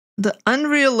The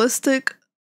unrealistic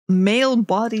male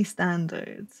body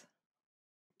standards.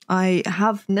 I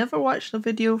have never watched a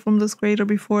video from this creator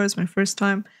before. It's my first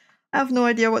time. I have no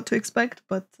idea what to expect,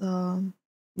 but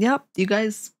yeah, you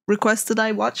guys requested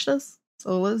I watch this,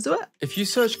 so let's do it. If you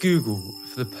search Google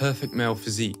for the perfect male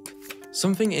physique,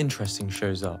 something interesting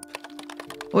shows up.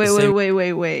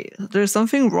 Wait. There's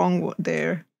something wrong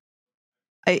there.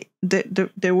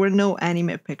 There were no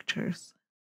anime pictures.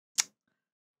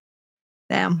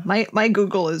 Damn, my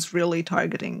Google is really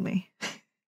targeting me.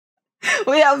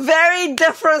 We have very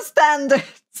different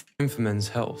standards. For men's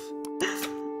health.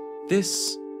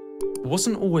 This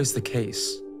wasn't always the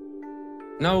case.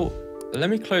 Now, let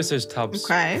me close those tabs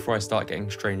before I start getting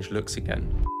strange looks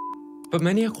again. But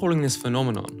many are calling this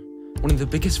phenomenon one of the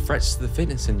biggest threats to the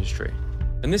fitness industry.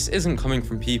 And this isn't coming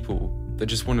from people that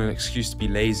just want an excuse to be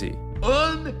lazy.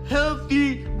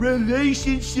 Unhealthy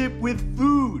relationship with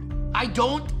food. I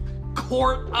don't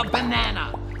court a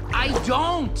banana. I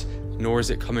don't. Nor is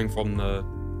it coming from the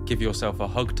give yourself a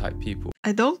hug type people.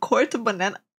 I don't court a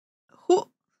banana. Who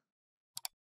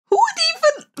would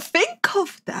even think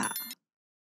of that?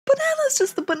 Banana's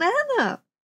just a banana.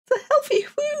 It's a healthy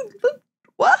food. Look,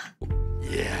 what?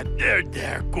 Yeah,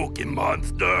 there, Cookie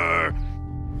Monster.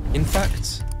 In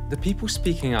fact, the people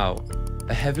speaking out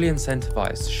are heavily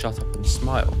incentivized to shut up and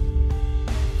smile.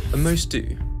 And most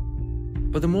do.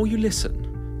 But the more you listen,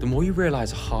 the more you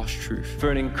realize a harsh truth. For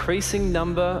an increasing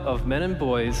number of men and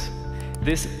boys,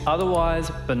 this otherwise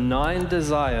benign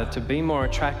desire to be more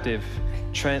attractive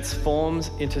transforms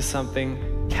into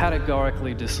something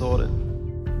categorically disordered.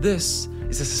 This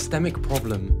is a systemic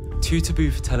problem, too taboo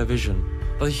for television,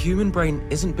 but the human brain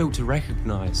isn't built to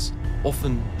recognize,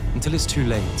 often until it's too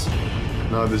late.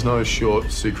 No, there's no short,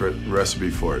 secret recipe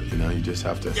for it, you know, you just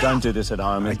have to... Don't do this at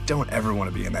home. I don't ever want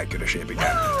to be in that good of shape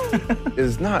again.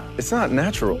 It's not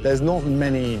natural. There's not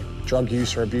many drug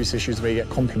use or abuse issues where you get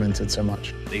complimented so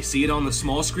much. They see it on the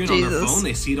small screen on their phone,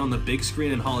 they see it on the big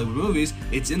screen in Hollywood movies.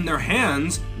 It's in their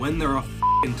hands when they're a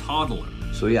f***ing toddler.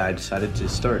 So yeah, I decided to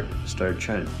start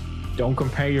training. Don't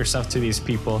compare yourself to these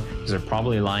people, because they're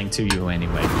probably lying to you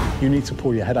anyway. You need to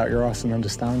pull your head out your ass and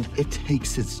understand. It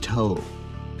takes its toll.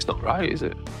 It's not right, is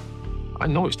it? I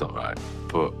know it's not right,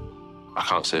 but I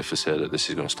can't say for sure that this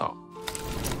is going to stop.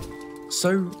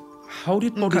 So, how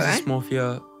did body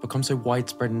dysmorphia become so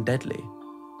widespread and deadly?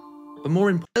 But more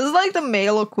important, it's like the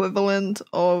male equivalent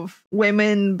of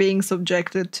women being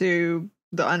subjected to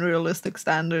the unrealistic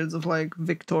standards of like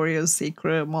Victoria's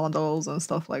Secret models and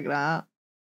stuff like that,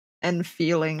 and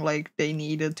feeling like they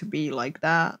needed to be like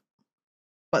that,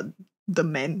 but the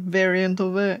men variant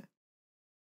of it.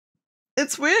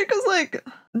 It's weird because like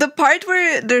the part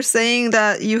where they're saying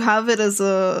that you have it as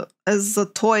a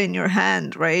toy in your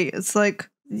hand, right? It's like,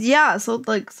 yeah, so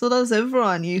does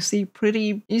everyone. You see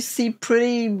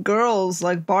pretty girls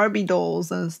like Barbie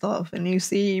dolls and stuff, and you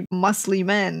see muscly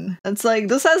men. It's like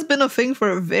this has been a thing for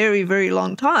a very, very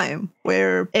long time,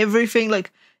 where everything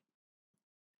like,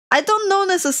 I don't know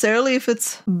necessarily if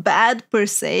it's bad per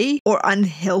se or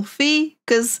unhealthy,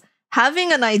 because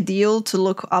having an ideal to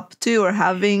look up to, or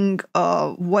having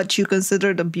what you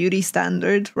consider the beauty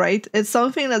standard, right? It's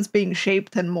something that's being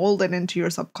shaped and molded into your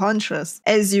subconscious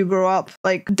as you grow up.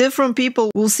 Like, different people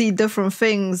will see different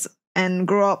things and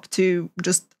grow up to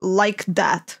just like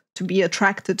that, to be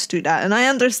attracted to that. And I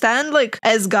understand, like,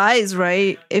 as guys,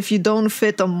 right, if you don't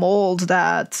fit a mold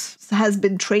that has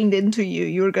been trained into you,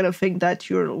 you're gonna think that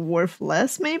you're worth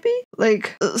less, maybe?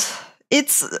 Like,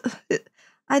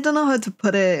 I don't know how to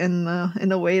put it in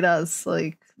a way that's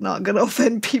like not gonna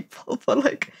offend people, but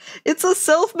like it's a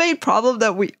self-made problem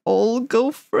that we all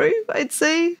go through, I'd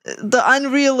say. The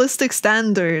unrealistic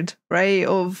standard, right,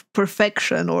 of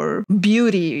perfection or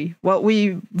beauty, what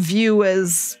we view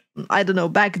as, I don't know,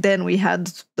 back then we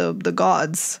had the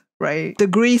gods, right? The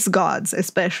Greece gods,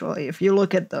 especially, if you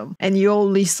look at them, and you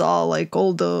only saw like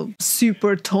all the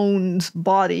super toned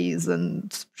bodies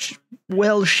and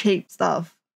well-shaped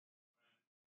stuff.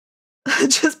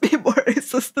 Just be more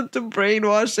resistant to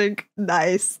brainwashing.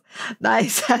 Nice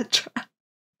Hatra.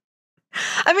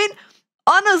 I mean,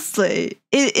 honestly,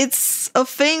 it's a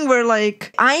thing where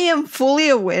like I am fully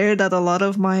aware that a lot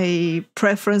of my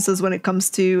preferences when it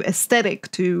comes to aesthetic,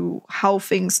 to how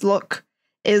things look,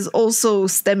 is also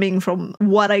stemming from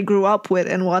what I grew up with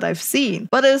and what I've seen.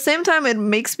 But at the same time, it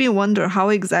makes me wonder how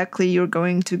exactly you're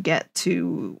going to get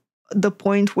to the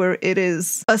point where it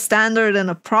is a standard and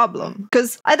a problem.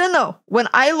 Because I don't know, when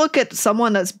I look at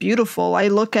someone that's beautiful, I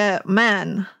look at,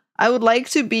 man, I would like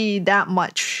to be that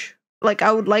much. Like,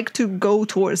 I would like to go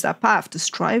towards that path, to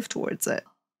strive towards it.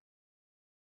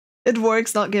 It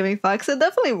works not giving fucks. It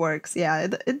definitely works. Yeah,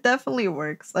 it definitely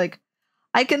works. Like,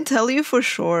 I can tell you for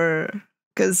sure,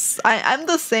 because I'm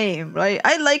the same, right?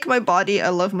 I like my body. I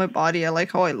love my body. I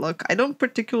like how I look. I don't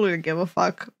particularly give a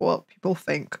fuck what people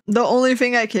think. The only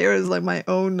thing I care is like my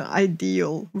own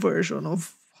ideal version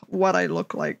of what I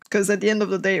look like. Because at the end of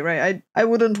the day, right, I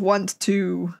wouldn't want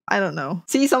to, I don't know,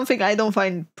 see something I don't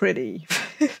find pretty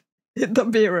in the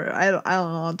mirror. I don't know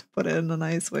how to put it in a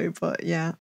nice way, but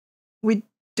yeah. We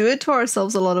do it to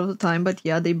ourselves a lot of the time, but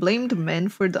yeah, they blamed men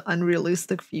for the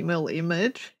unrealistic female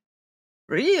image.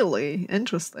 Really?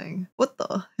 Interesting. What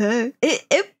the heck?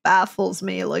 It baffles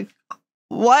me. Like,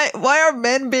 why are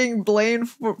men being blamed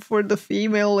for the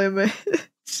female image?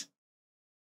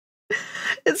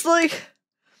 It's like,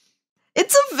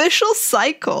 it's a vicious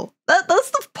cycle.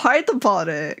 That's the part about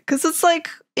it. Because it's like,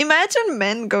 imagine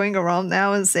men going around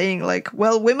now and saying like,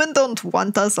 well, women don't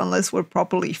want us unless we're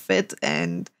properly fit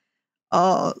and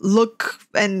look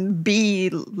and be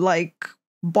like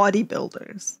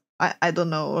bodybuilders. I don't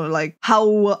know, or like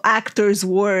how actors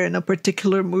were in a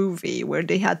particular movie where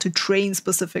they had to train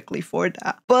specifically for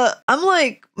that. But I'm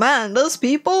like, man, those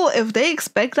people, if they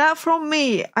expect that from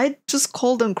me, I'd just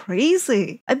call them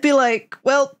crazy. I'd be like,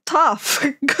 well, tough.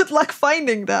 Good luck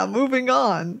finding that. Moving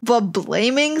on. But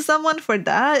blaming someone for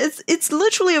that, it's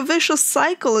literally a vicious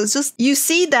cycle. It's just, you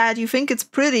see that, you think it's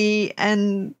pretty,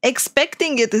 and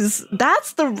expecting it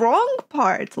that's the wrong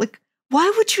part. Like, why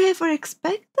would you ever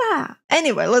expect that?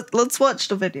 Anyway, let's watch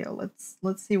the video.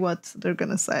 Let's see what they're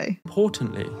gonna say.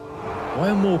 Importantly, why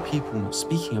are more people not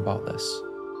speaking about this?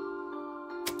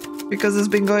 Because it's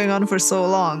been going on for so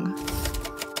long.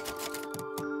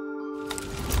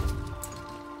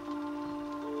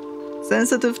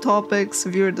 Sensitive topics,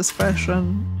 viewer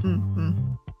discretion.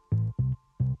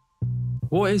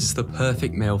 What is the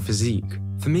perfect male physique?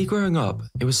 For me growing up,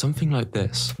 it was something like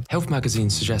this. Health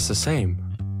magazines suggest the same.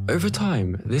 Over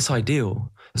time, this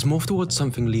ideal has morphed towards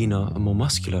something leaner and more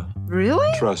muscular. Really?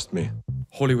 Trust me.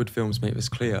 Hollywood films make this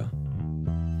clear.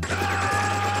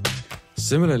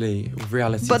 Similarly, with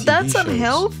reality but TV that's shows,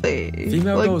 unhealthy.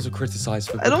 Female dolls are criticized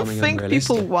for becoming unrealistic. I don't think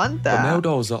people want that. But male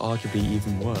dolls are arguably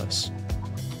even worse.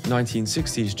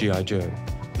 1960s G.I. Joe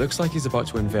looks like he's about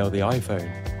to unveil the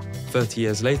iPhone. 30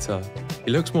 years later,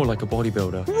 he looks more like a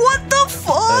bodybuilder. What the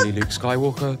fuck? Early Luke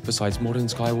Skywalker besides modern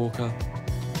Skywalker.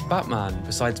 Batman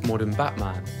besides modern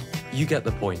Batman. You get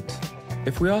the point.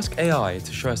 If we ask AI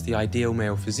to show us the ideal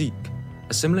male physique,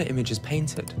 a similar image is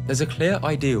painted. There's a clear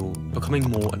ideal becoming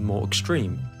more and more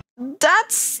extreme.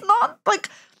 That's not like,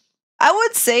 I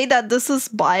would say that this is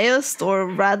biased, or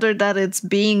rather that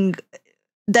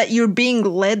you're being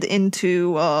led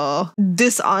into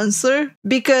this answer,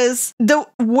 because the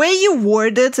way you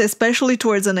word it, especially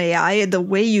towards an AI, the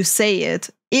way you say it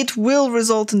will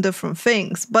result in different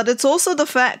things. But it's also the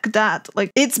fact that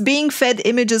like it's being fed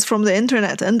images from the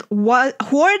internet, and who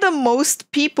are the most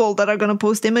people that are going to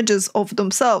post images of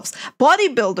themselves?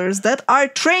 Bodybuilders that are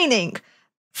training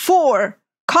for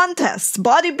contests,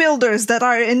 bodybuilders that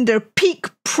are in their peak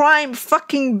prime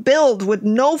fucking build with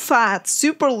no fat,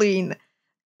 super lean,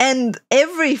 and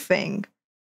everything.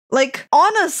 Like,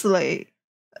 honestly,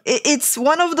 it's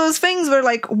one of those things where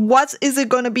like, what is it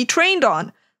going to be trained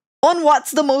on? On what's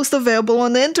the most available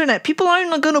on the internet. People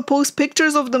aren't going to post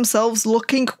pictures of themselves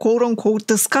looking quote-unquote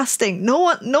disgusting. No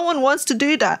one wants to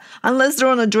do that unless they're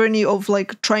on a journey of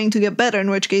like trying to get better, in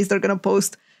which case they're going to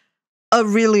post a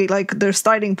really like their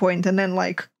starting point and then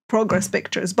like progress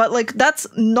pictures. But like that's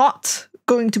not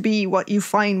going to be what you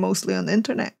find mostly on the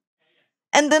internet.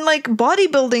 And then like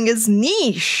bodybuilding is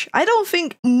niche. I don't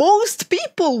think most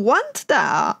people want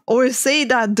that or say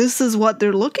that this is what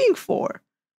they're looking for.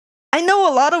 I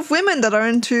know a lot of women that are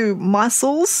into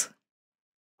muscles.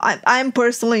 I'm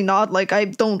personally not. Like, I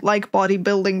don't like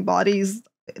bodybuilding bodies.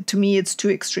 To me, it's too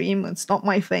extreme. It's not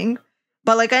my thing.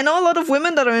 But, like, I know a lot of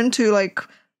women that are into, like,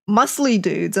 muscly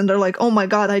dudes. And they're like, oh my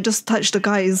god, I just touched a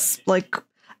guy's, like,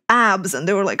 abs. And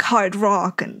they were, like, hard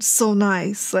rock and so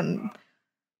nice. And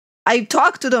I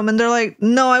talk to them and they're like,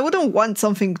 no, I wouldn't want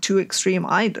something too extreme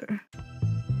either.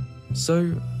 So,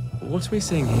 what are we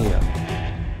seeing here?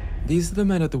 These are the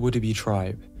men of the Woodabee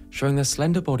tribe, showing their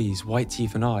slender bodies, white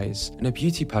teeth and eyes in a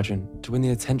beauty pageant to win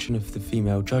the attention of the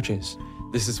female judges.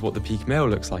 This is what the peak male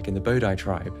looks like in the Bodai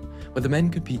tribe, where the men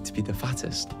compete to be the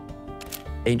fattest.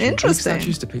 Ancient Greek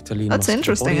statues depict a lean That's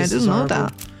interesting, I didn't know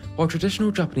that. While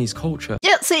traditional Japanese culture...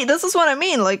 Yeah, see, this is what I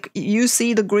mean. Like, you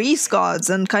see the Greece gods,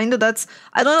 and kind of that's...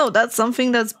 I don't know, that's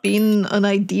something that's been an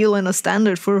ideal and a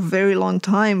standard for a very long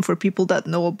time for people that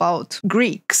know about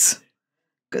Greeks.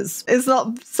 Because it's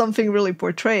not something really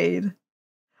portrayed.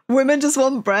 Women just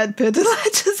want Brad Pitt in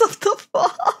Legends of the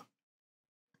Fall.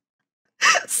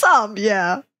 Some,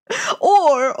 yeah.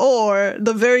 Or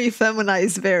the very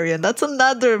feminized variant. That's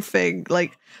another thing.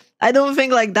 Like, I don't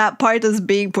think like that part is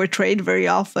being portrayed very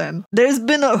often. There's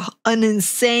been an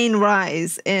insane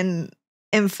rise in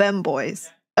femboys.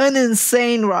 An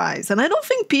insane rise. And I don't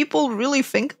think people really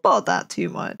think about that too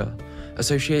much.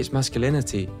 Associates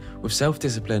masculinity with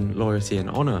self-discipline, loyalty, and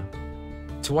honor.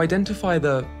 To identify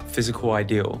the physical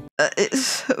ideal.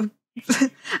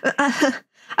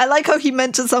 I like how he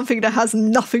mentioned something that has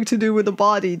nothing to do with the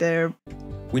body there.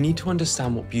 We need to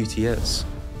understand what beauty is.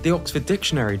 The Oxford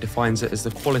Dictionary defines it as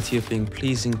the quality of being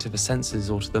pleasing to the senses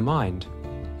or to the mind.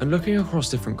 And looking across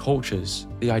different cultures,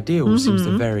 the ideal seems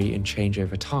to vary and change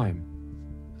over time.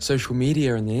 Social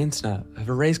media and the internet have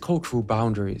erased cultural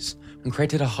boundaries and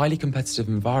created a highly competitive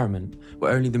environment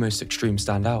where only the most extreme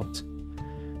stand out.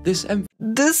 This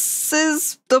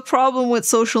is the problem with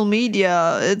social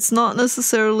media. It's not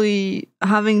necessarily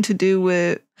having to do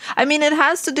with... I mean, it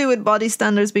has to do with body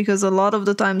standards because a lot of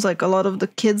the times, like a lot of the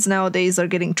kids nowadays are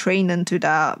getting trained into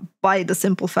that by the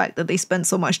simple fact that they spend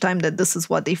so much time that this is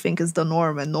what they think is the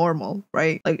norm and normal,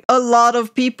 right? Like a lot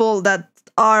of people that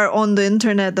are on the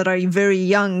internet that are very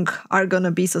young are going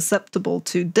to be susceptible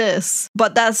to this.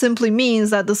 But that simply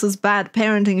means that this is bad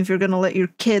parenting if you're going to let your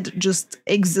kid just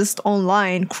exist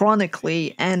online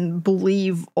chronically and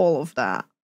believe all of that.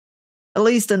 At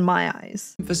least in my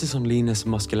eyes. Emphasis on leanness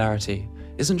and muscularity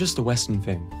isn't just a Western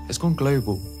thing, it's gone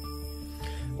global.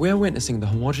 We are witnessing the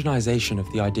homogenization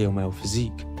of the ideal male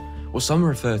physique, what some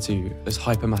refer to as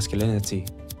hypermasculinity.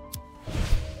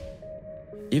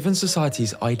 Even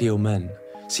society's ideal men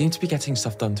seem to be getting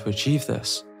stuff done to achieve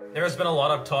this. There's been a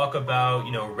lot of talk about,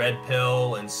 red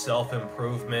pill and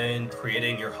self-improvement,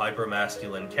 creating your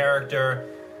hyper-masculine character.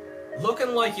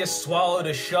 Looking like you swallowed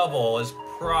a shovel is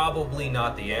probably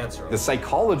not the answer. The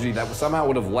psychology that somehow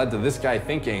would have led to this guy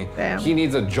thinking he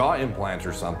needs a jaw implant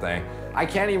or something, I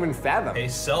can't even fathom. A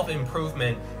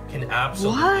self-improvement can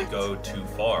absolutely go too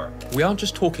far. We aren't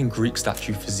just talking Greek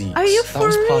statue physiques. Are you for that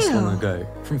was passed real? long ago.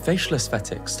 From facial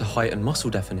aesthetics to height and muscle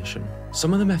definition,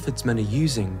 some of the methods men are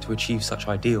using to achieve such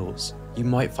ideals you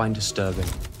might find disturbing.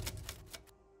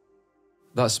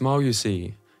 That smile you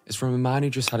see is from a man who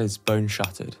just had his bone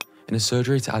shattered in a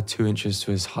surgery to add 2 inches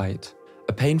to his height.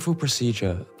 A painful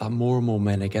procedure that more and more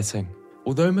men are getting.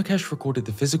 Although Mukesh recorded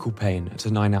the physical pain at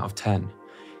a 9 out of 10,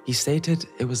 he stated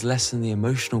it was less than the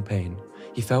emotional pain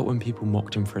he felt when people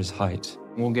mocked him for his height.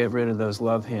 We'll get rid of those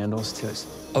love handles too.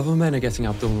 Other men are getting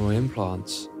abdominal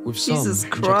implants, with some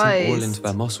injecting oil into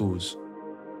their muscles.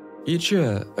 Each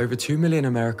year, over 2 million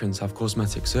Americans have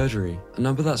cosmetic surgery, a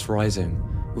number that's rising,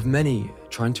 with many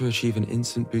trying to achieve an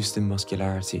instant boost in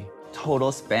muscularity.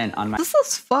 Total spent on my... This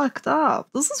is fucked up.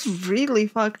 This is really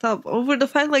fucked up over the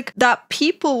fact like that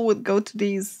people would go to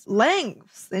these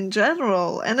lengths in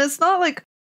general. And it's not like...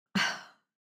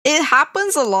 It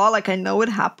happens a lot. Like I know it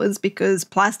happens because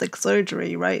plastic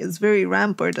surgery, right, is very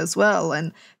rampant as well.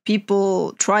 And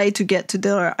people try to get to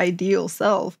their ideal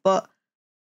self. But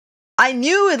I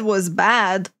knew it was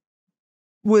bad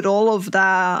with all of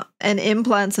that and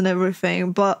implants and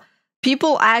everything. But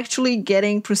people actually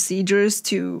getting procedures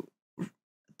to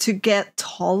get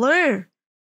taller,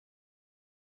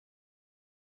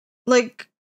 like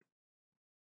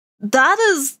that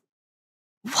is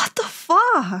what the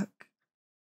fuck.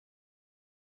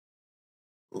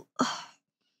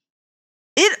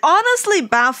 It honestly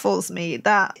baffles me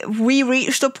that we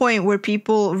reached a point where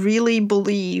people really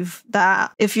believe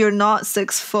that if you're not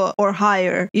 6 foot or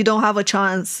higher, you don't have a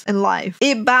chance in life.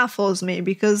 It baffles me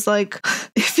because, like,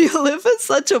 if you live in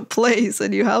such a place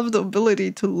and you have the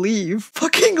ability to leave,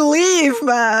 fucking leave,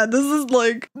 man. This is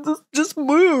like, just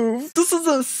move. This is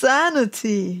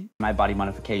insanity. My body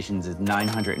modifications is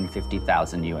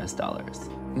 $950,000 US.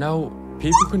 Now,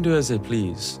 people can do as they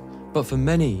please, but for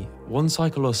many, one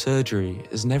cycle or surgery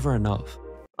is never enough.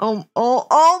 Oh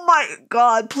my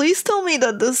god, please tell me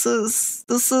that this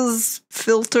is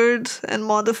filtered and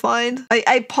modified.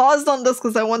 I paused on this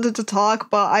because I wanted to talk,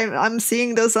 but I'm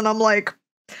seeing this and I'm like,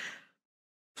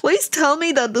 please tell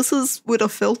me that this is with a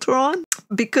filter on,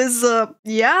 because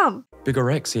yeah.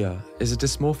 Bigorexia is a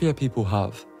dysmorphia people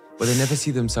have, where they never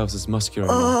see themselves as muscular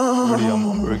Really,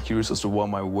 I'm very curious as to why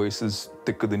my waist is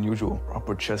thicker than usual.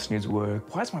 Upper chest needs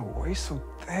work. Why is my waist so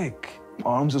thick? My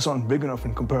arms just aren't big enough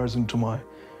in comparison to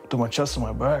my chest and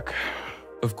my back.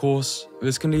 Of course,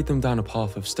 this can lead them down a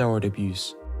path of steroid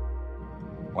abuse.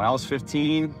 When I was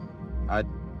 15, I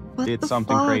did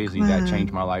something crazy that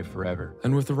changed my life forever.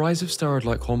 And with the rise of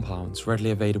steroid-like compounds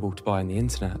readily available to buy on the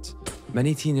internet,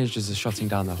 many teenagers are shutting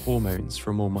down their hormones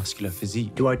for a more muscular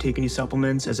physique. Do I take any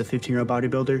supplements as a 15-year-old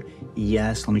bodybuilder?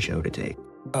 Yes, let me show you what to take.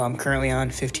 I'm currently on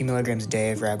 15 milligrams a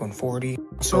day of Rag 140,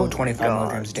 so 25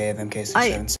 milligrams a day of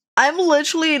MK67. I'm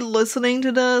literally listening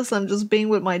to this. I'm just being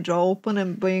with my jaw open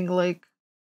and being like,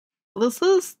 this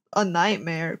is a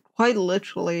nightmare. Quite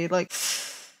literally. Like,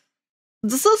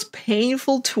 this is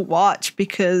painful to watch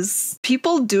because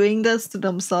people doing this to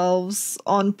themselves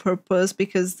on purpose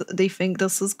because they think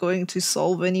this is going to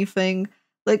solve anything.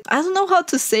 Like, I don't know how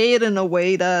to say it in a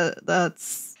way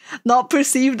that's not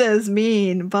perceived as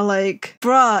mean, but like,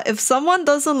 bruh, if someone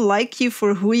doesn't like you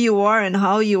for who you are and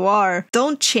how you are,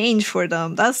 don't change for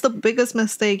them. That's the biggest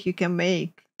mistake you can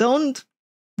make. Don't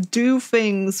do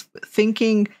things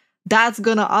thinking that's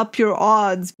gonna up your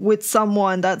odds with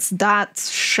someone that's that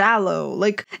shallow.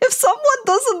 Like, if someone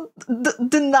doesn't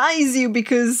denies you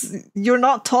because you're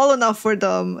not tall enough for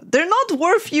them, they're not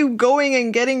worth you going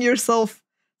and getting yourself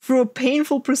through a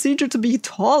painful procedure to be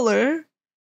taller.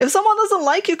 If someone doesn't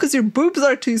like you because your boobs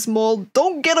are too small,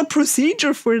 don't get a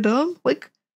procedure for them.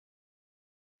 Like,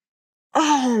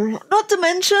 oh, not to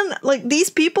mention, like,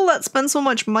 these people that spend so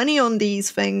much money on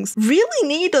these things really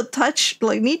need to touch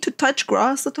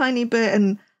grass a tiny bit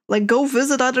and, like, go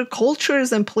visit other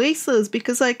cultures and places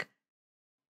because, like,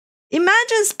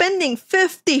 imagine spending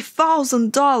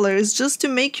 $50,000 just to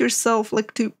make yourself,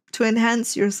 like, to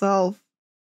enhance yourself.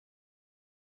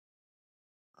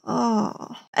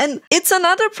 Oh, and it's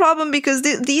another problem because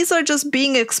these are just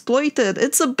being exploited.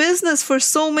 It's a business for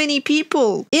so many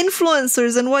people.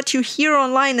 Influencers and what you hear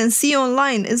online and see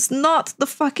online is not the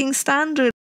fucking standard.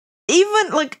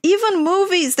 Even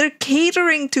movies, they're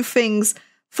catering to things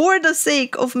for the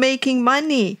sake of making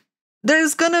money.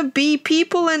 There's gonna be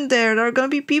people in there. There are gonna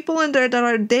be people in there that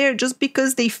are there just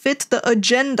because they fit the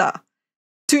agenda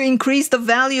to increase the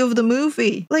value of the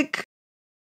movie. Like,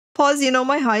 pause, you know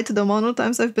my height, the amount of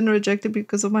times I've been rejected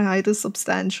because of my height is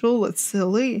substantial. It's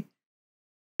silly.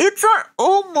 It's not,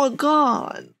 oh my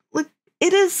god. Like,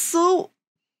 it is so...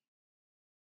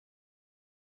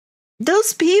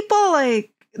 Those people,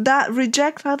 like, that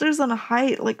reject others on a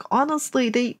height, like, honestly,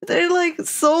 they're, like,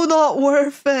 so not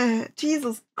worth it.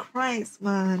 Jesus Christ,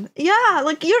 man. Yeah,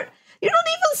 like, you're not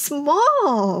even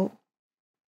small.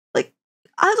 Like,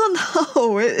 I don't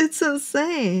know. It's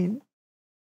insane.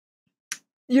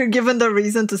 You're given the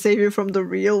reason to save you from the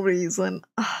real reason.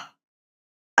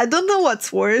 I don't know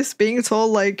what's worse, being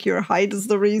told like your height is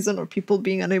the reason or people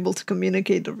being unable to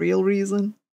communicate the real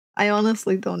reason. I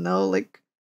honestly don't know. Like,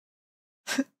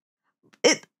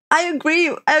 I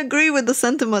agree with the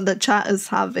sentiment that chat is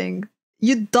having.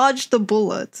 You dodged the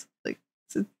bullet. Like,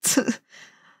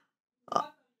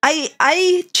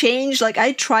 I changed, like,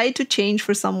 I tried to change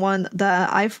for someone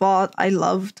that I thought I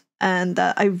loved and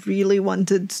that I really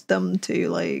wanted them to,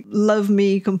 like, love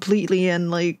me completely and,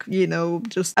 like, you know,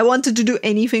 just, I wanted to do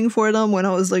anything for them when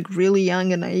I was, like, really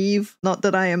young and naive. Not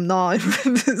that I am not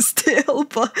still,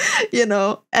 but, you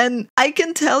know. And I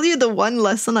can tell you the one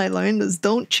lesson I learned is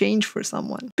don't change for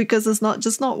someone because it's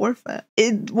not worth it.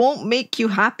 It won't make you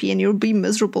happy and you'll be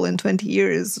miserable in 20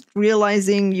 years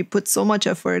realizing you put so much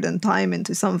effort and time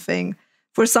into something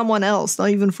for someone else, not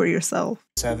even for yourself.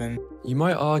 7. You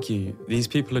might argue these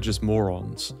people are just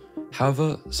morons.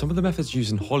 However, some of the methods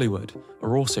used in Hollywood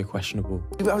are also questionable.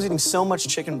 I was eating so much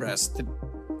chicken breast that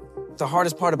the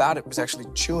hardest part about it was actually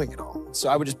chewing it all. So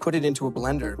I would just put it into a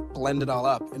blender, blend it all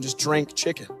up, and just drink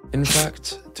chicken. In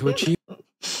fact, to achieve...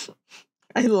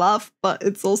 I laugh, but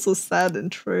it's also sad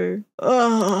and true.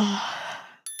 Ugh.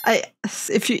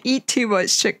 If you eat too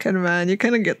much chicken, man, you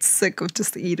kind of get sick of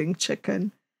just eating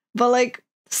chicken. But, like,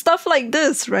 stuff like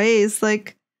this, right? It's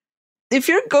like, if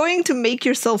you're going to make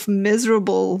yourself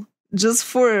miserable just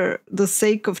for the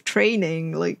sake of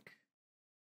training, like...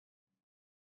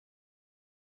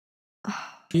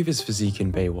 achieve his physique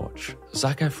in Baywatch,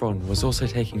 Zac Efron was also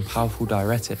taking powerful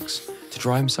diuretics to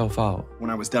dry himself out. When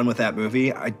I was done with that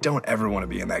movie, I don't ever want to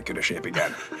be in that good a shape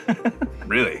again.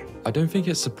 Really. I don't think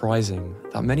it's surprising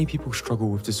that many people struggle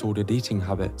with disordered eating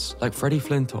habits, like Freddie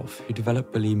Flintoff, who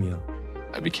developed bulimia.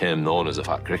 I became known as a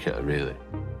fat cricketer, really.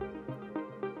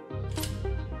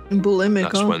 Bulimic,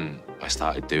 That's when I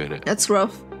started doing it. That's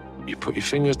rough. You put your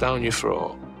fingers down your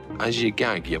throat. As you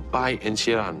gag, you bite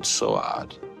into your hand so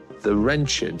hard. The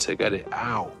wrenching to get it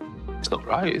out. It's not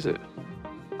right, is it?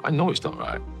 I know it's not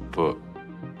right, but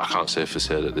I can't say for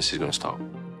sure that this is going to stop.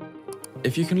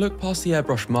 If you can look past the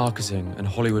airbrush marketing and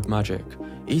Hollywood magic,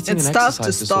 eating and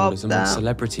exercise disorders among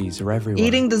celebrities are everywhere.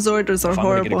 Eating disorders are horrible.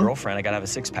 If I'm gonna get a girlfriend, I gotta have a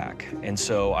six-pack. And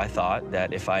so I thought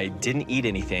that if I didn't eat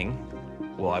anything,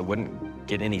 well, I wouldn't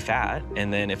get any fat.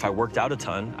 And then if I worked out a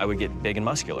ton, I would get big and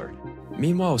muscular.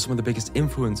 Meanwhile, some of the biggest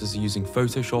influencers are using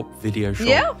Photoshop, Video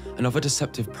Shop, and other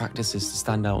deceptive practices to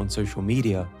stand out on social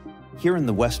media. Here in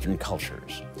the Western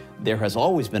cultures, there has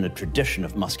always been a tradition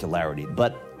of muscularity,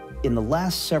 but in the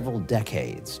last several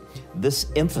decades,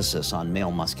 this emphasis on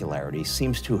male muscularity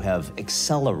seems to have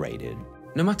accelerated.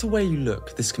 No matter where you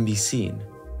look, this can be seen.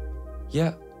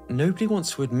 Yet, nobody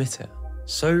wants to admit it.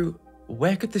 So,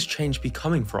 where could this change be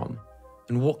coming from?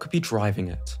 And what could be driving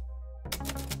it?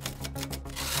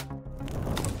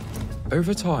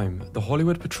 Over time, the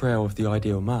Hollywood portrayal of the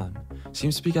ideal man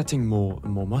seems to be getting more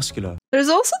and more muscular. There's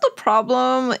also the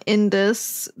problem in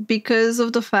this because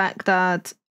of the fact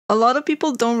that a lot of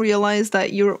people don't realize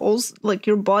that you're also, like,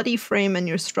 your body frame and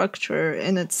your structure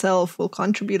in itself will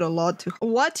contribute a lot to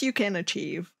what you can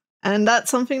achieve. And that's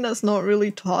something that's not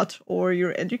really taught or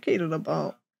you're educated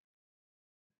about.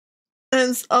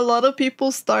 And a lot of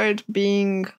people start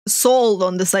being sold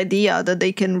on this idea that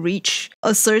they can reach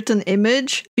a certain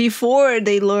image before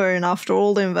they learn, after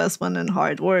all the investment and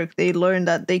hard work, they learn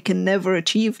that they can never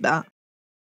achieve that.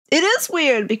 It is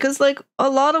weird because, like, a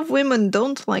lot of women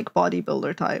don't like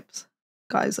bodybuilder types.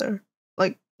 Kaiser.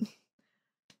 Like,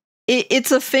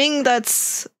 it's a thing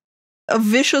that's a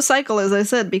vicious cycle, as I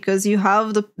said, because you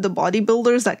have the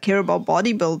bodybuilders that care about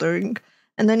bodybuilding,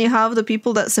 and then you have the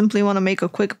people that simply want to make a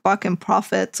quick buck and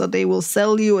profit, so they will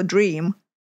sell you a dream.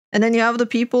 And then you have the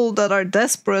people that are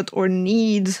desperate or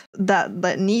need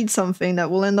that need something that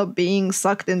will end up being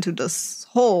sucked into this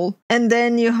hole. And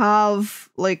then you have,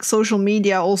 like, social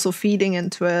media also feeding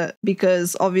into it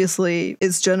because obviously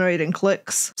it's generating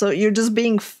clicks. So you're just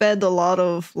being fed a lot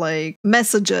of, like,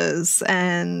 messages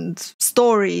and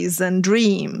stories and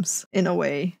dreams in a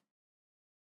way.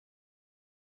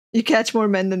 You catch more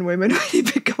men than women when you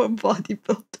become a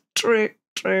bodybuilder.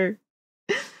 True.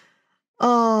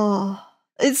 Oh.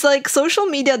 It's like social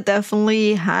media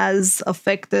definitely has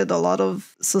affected a lot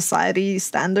of society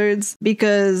standards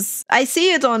because I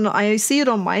see it on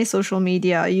my social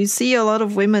media. You see a lot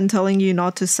of women telling you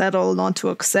not to settle, not to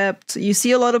accept. You see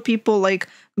a lot of people, like,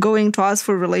 going to ask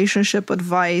for relationship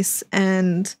advice,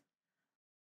 and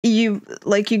you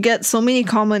get so many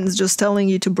comments just telling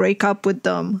you to break up with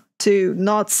them, to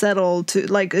not settle, to,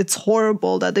 like, it's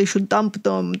horrible, that they should dump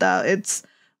them, that it's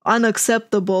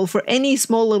unacceptable for any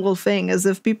small little thing, as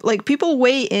if people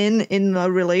weigh in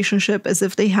a relationship as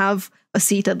if they have a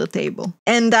seat at the table.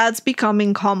 And that's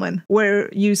becoming common,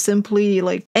 where you simply,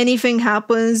 like, anything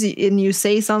happens and you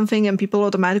say something and people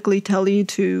automatically tell you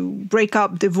to break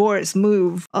up, divorce,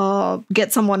 move,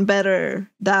 get someone better,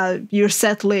 that you're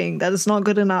settling, that it's not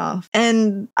good enough.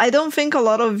 And I don't think a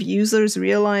lot of users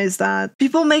realize that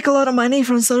people make a lot of money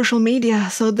from social media,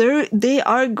 so they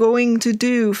are going to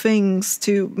do things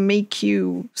to make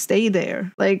you stay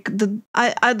there. Like,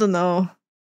 I don't know.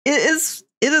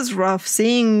 It is rough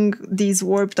seeing these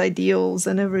warped ideals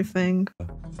and everything.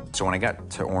 So when I got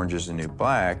to Orange is the New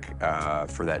Black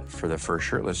for the first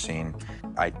shirtless scene,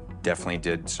 I definitely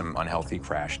did some unhealthy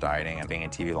crash dieting. And being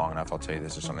in TV long enough, I'll tell you,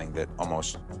 this is something that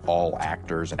almost all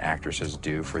actors and actresses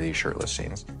do for these shirtless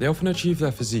scenes. They often achieve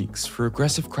their physiques through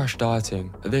aggressive crash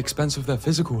dieting at the expense of their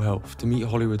physical health to meet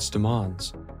Hollywood's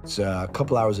demands. It's a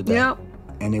couple hours a day, yeah.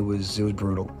 And it was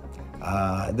brutal.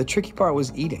 The tricky part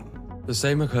was eating. The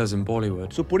same occurs in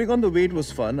Bollywood. So putting on the weight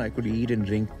was fun. I could eat and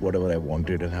drink whatever I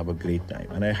wanted and have a great time.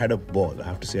 And I had a ball. I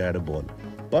have to say I had a ball.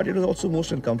 But it was also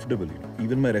most uncomfortable.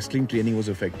 Even my wrestling training was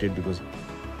affected because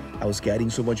I was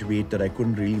carrying so much weight that I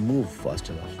couldn't really move fast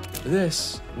enough.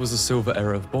 This was the silver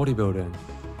era of bodybuilding.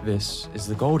 This is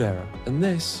the gold era. And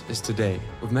this is today,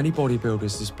 with many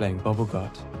bodybuilders displaying bubble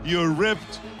gut. You're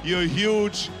ripped, you're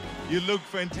huge, you look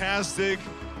fantastic.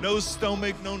 No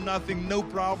stomach, no nothing, no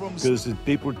problems. Because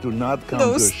people do not come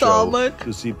to a show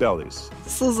to see bellies.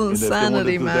 This is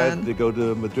insanity, man. If they want to do that, they go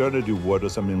to a maternity ward or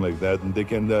something like that, and they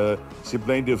can see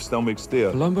plenty of stomachs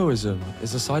there. Columboism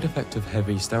is a side effect of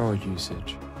heavy steroid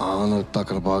usage. I'm not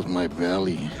talking about my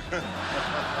belly.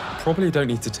 Probably don't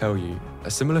need to tell you, a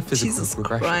similar physical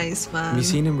progression can be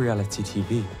seen in reality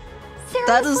TV.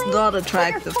 That is not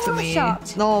attractive to me.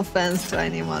 No offense to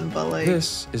anyone, but, like...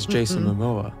 This is Jason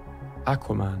Momoa,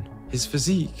 Aquaman. His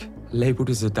physique, labelled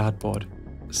as a dad bod.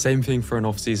 Same thing for an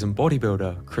off-season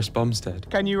bodybuilder, Chris Bumstead.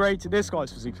 Can you rate this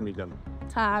guy's physique for me, then?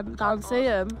 10. Can't see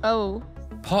him. Oh.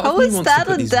 Part of me wants to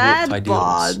put these warped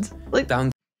ideals like,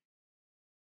 down.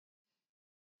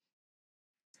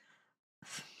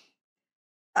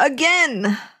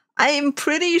 Again, I am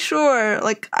pretty sure,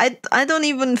 like, I don't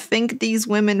even think these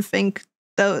women think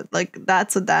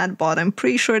that's a dad bod. I'm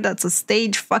pretty sure that's a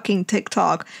stage fucking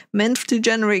TikTok meant to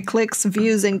generate clicks,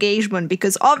 views, engagement,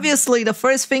 because obviously the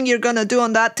first thing you're gonna do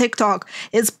on that TikTok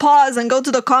is pause and go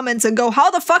to the comments and go,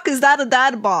 how the fuck is that a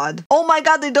dad bod? Oh my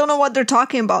god, they don't know what they're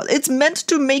talking about. It's meant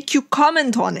to make you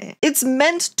comment on it. It's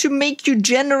meant to make you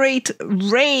generate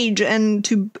rage and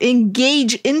to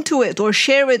engage into it or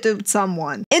share it with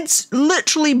someone. It's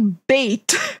literally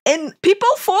bait. And people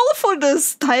fall for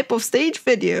this type of stage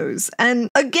videos. And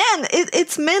again,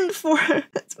 it's meant for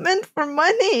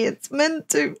money. It's meant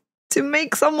to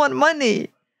make someone money.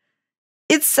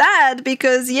 It's sad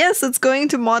because yes, it's going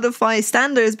to modify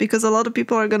standards because a lot of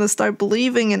people are going to start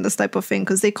believing in this type of thing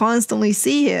because they constantly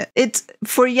see it. It's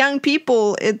for young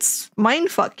people, it's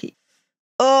mindfucky.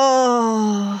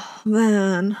 Oh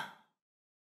man.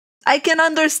 I can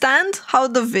understand how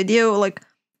the video, like,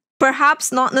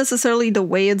 perhaps not necessarily the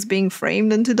way it's being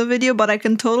framed into the video, but I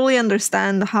can totally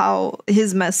understand how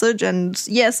his message, and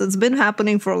yes, it's been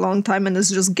happening for a long time and it's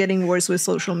just getting worse with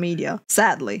social media,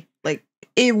 sadly. Like,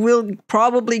 it will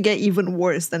probably get even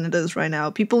worse than it is right now.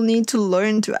 People need to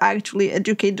learn to actually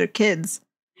educate their kids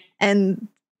and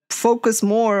focus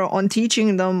more on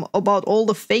teaching them about all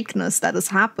the fakeness that is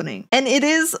happening. And it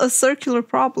is a circular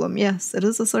problem. Yes, it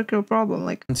is a circular problem.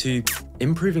 Like, to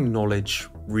improving knowledge,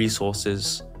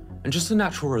 resources, and just a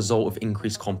natural result of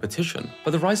increased competition.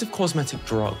 But the rise of cosmetic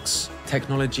drugs,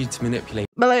 technology to manipulate.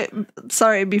 But like,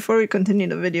 sorry, before we continue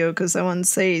the video, because I want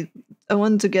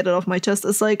to get it off my chest.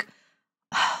 It's like,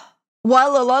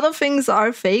 while a lot of things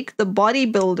are fake, the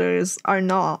bodybuilders are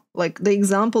not. Like, the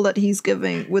example that he's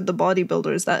giving with the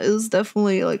bodybuilders, that is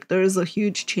definitely, like, there is a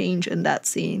huge change in that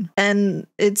scene. And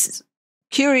it's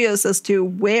curious as to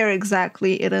where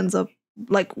exactly it ends up,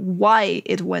 like, why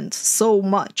it went so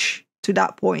much to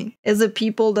that point. Is it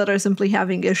people that are simply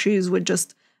having issues with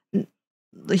just,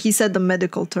 he said the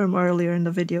medical term earlier in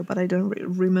the video, but I don't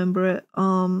remember it.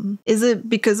 Is it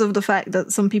because of the fact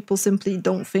that some people simply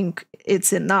don't think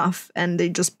it's enough and they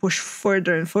just push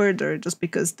further and further just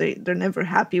because they're never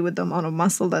happy with the amount of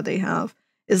muscle that they have?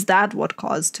 Is that what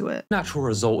caused to it? Natural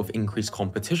result of increased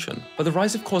competition. But the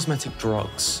rise of cosmetic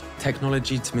drugs,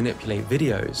 technology to manipulate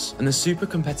videos, and the super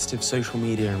competitive social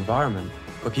media environment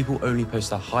where people only post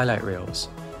their highlight reels,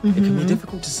 it can be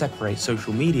difficult to separate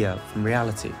social media from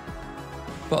reality.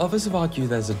 But others have argued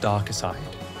there's a darker side.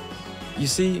 You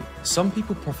see, some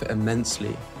people profit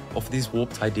immensely off these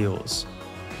warped ideals.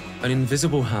 An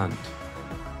invisible hand.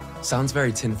 Sounds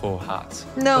very tinfoil hat.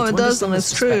 No, it doesn't,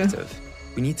 it's true.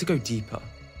 We need to go deeper.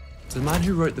 To the man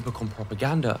who wrote the book on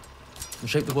propaganda and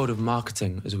shaped the world of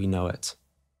marketing as we know it.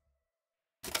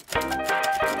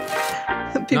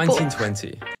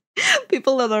 1920.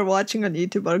 People that are watching on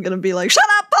YouTube are gonna be like, shut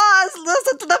up, pause,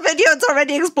 listen to the video, it's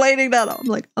already explaining that. I'm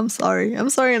like, I'm sorry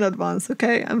in advance,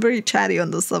 okay? I'm very chatty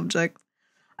on the subject.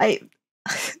 I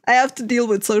have to deal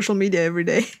with social media every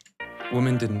day.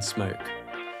 Women didn't smoke.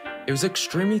 It was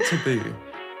extremely taboo,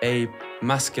 a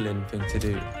masculine thing to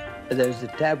do. There's a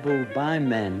taboo by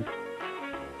men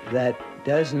that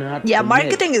does not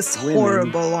marketing is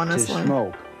horrible, honestly. To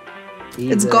smoke.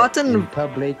 It's gotten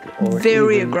public or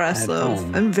very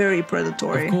aggressive and very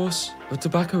predatory. Of course, the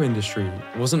tobacco industry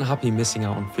wasn't happy missing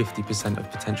out on 50% of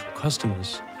potential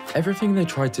customers. Everything they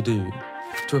tried to do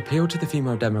to appeal to the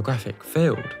female demographic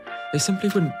failed. They simply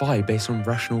wouldn't buy based on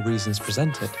rational reasons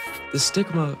presented. The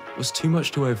stigma was too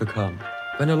much to overcome.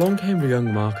 When along came the young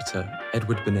marketer,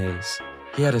 Edward Bernays,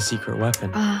 he had a secret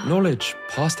weapon. Knowledge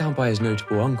passed down by his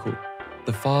notable uncle,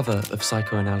 the father of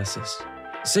psychoanalysis.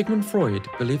 Sigmund Freud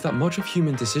believed that much of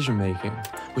human decision-making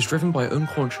was driven by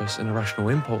unconscious and irrational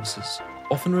impulses,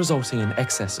 often resulting in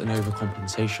excess and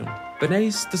overcompensation.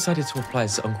 Bernays decided to apply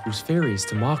his uncle's theories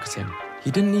to marketing.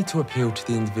 He didn't need to appeal to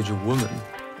the individual woman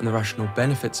and the rational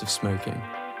benefits of smoking.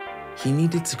 He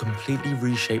needed to completely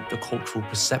reshape the cultural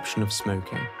perception of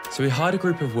smoking. So he hired a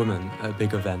group of women at a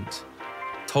big event,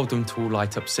 told them to all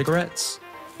light up cigarettes,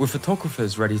 with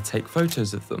photographers ready to take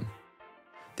photos of them.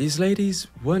 These ladies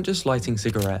weren't just lighting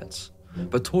cigarettes,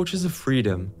 but torches of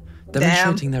freedom,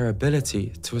 demonstrating their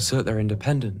ability to assert their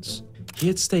independence. He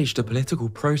had staged a political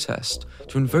protest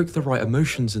to invoke the right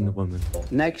emotions in the woman.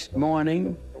 Next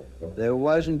morning, there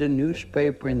wasn't a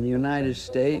newspaper in the United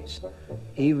States,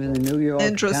 even the New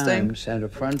York Times had a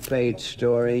front page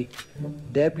story,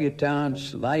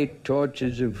 debutantes light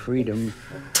torches of freedom.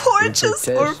 Torches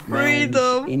for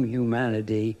freedom!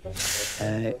 Inhumanity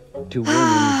to women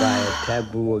by a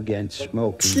taboo against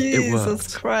smoking.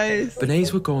 Jesus Christ.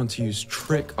 Bernays would go on to use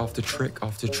trick after trick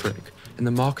after trick in the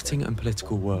marketing and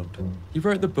political world. He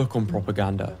wrote the book on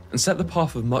propaganda and set the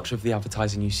path of much of the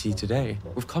advertising you see today,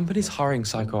 with companies hiring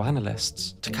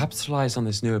psychoanalysts to capitalize on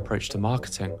this new approach to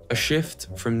marketing, a shift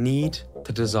from need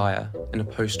to desire in a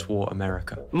post-war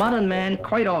America. Modern man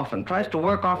quite often tries to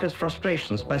work off his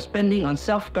frustrations by spending on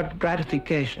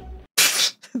self-gratification.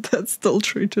 That's still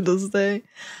true to this day.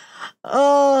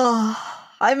 Oh,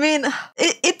 I mean,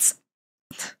 it's...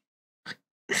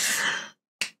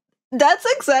 That's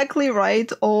exactly right.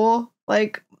 Or,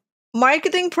 like,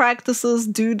 marketing practices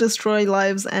do destroy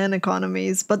lives and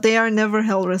economies, but they are never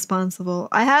held responsible.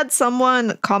 I had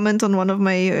someone comment on one of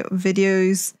my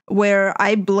videos where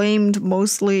I blamed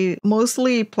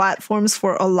mostly platforms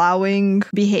for allowing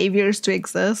behaviors to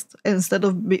exist instead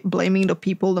of blaming the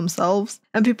people themselves.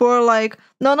 And people are like,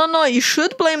 no, you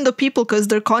should blame the people because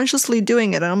they're consciously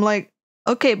doing it. And I'm like,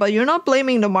 okay, but you're not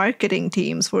blaming the marketing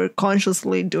teams for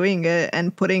consciously doing it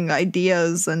and putting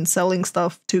ideas and selling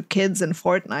stuff to kids in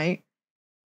Fortnite.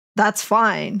 That's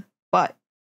fine, but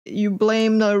you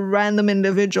blame the random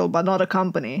individual, but not a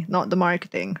company, not the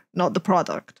marketing, not the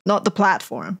product, not the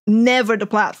platform. Never the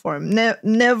platform,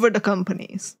 never the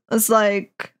companies. It's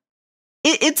like,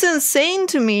 it's insane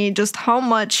to me just how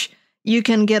much you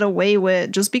can get away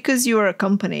with just because you are a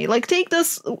company. Like, take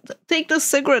this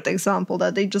cigarette example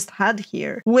that they just had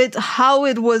here, with how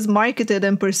it was marketed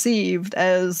and perceived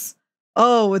as,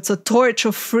 oh, it's a torch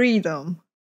of freedom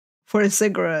for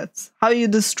cigarettes. How you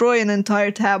destroy an entire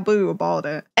taboo about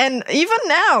it. And even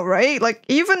now, right? Like,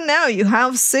 even now you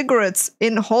have cigarettes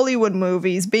in Hollywood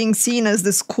movies being seen as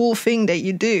this cool thing that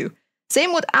you do.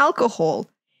 Same with alcohol.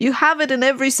 You have it in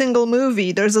every single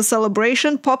movie. There's a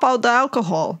celebration, pop out the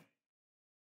alcohol.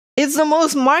 It's the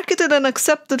most marketed and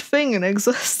accepted thing in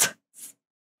existence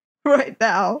right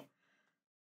now.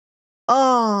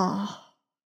 Oh.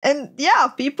 And yeah,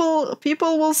 people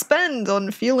will spend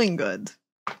on feeling good.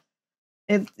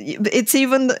 It's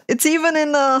even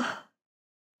in the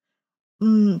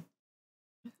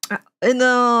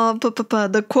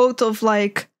quote of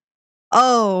like,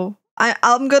 oh,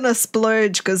 I'm gonna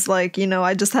splurge because, like, you know,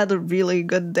 I just had a really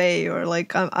good day, or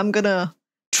like I'm gonna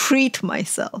treat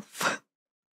myself,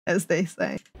 as they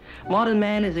say. Modern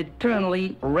man is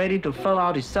eternally ready to fill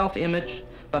out his self-image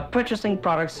by purchasing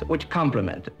products which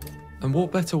complement it. And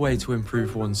what better way to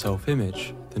improve one's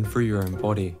self-image than through your own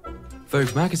body?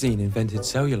 Vogue magazine invented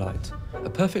cellulite, a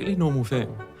perfectly normal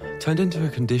thing, turned into a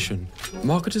condition.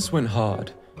 Marketers went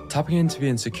hard, tapping into the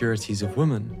insecurities of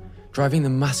women, driving the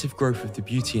massive growth of the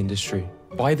beauty industry.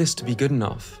 Buy this to be good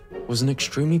enough was an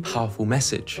extremely powerful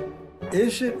message.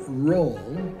 Is it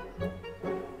wrong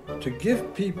to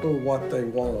give people what they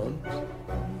want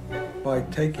by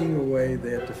taking away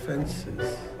their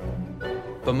defenses?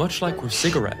 But much like with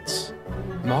cigarettes,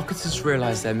 marketers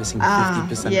realized they're missing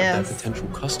 50% of their potential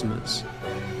customers.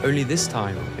 Only this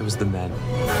time, it was the men.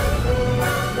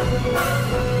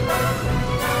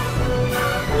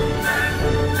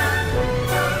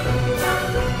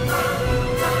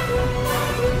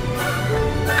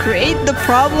 Create the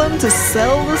problem to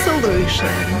sell the solution.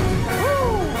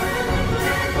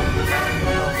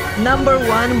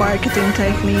 #1 marketing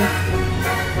technique.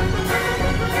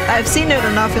 I've seen it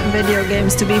enough in video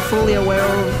games to be fully aware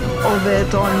of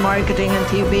it on marketing and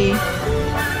TV.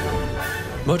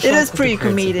 It is pretty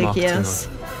comedic, yes.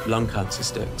 Lung cancer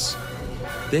sticks.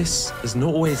 This is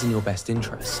not always in your best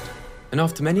interest. And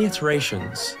after many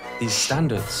iterations, these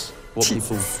standards, what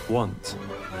people want,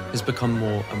 has become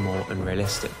more and more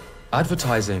unrealistic.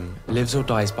 Advertising lives or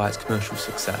dies by its commercial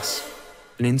success,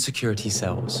 and insecurity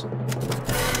sells.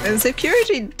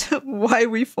 Insecurity, why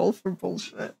we fall for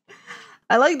bullshit.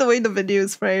 I like the way the video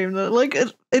is framed. Like,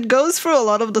 it goes through a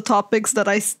lot of the topics that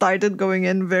I started going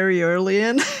in very early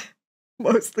in.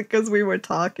 Mostly because we were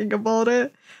talking about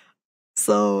it.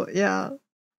 So, yeah.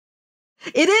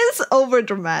 It is over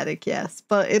dramatic, yes,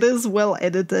 but it is well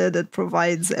edited. It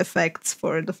provides effects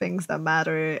for the things that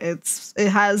matter. It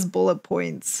has bullet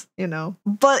points, you know.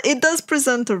 But it does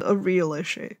present a real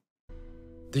issue.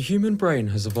 The human brain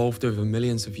has evolved over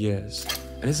millions of years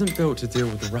and isn't built to deal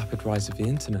with the rapid rise of the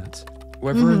internet.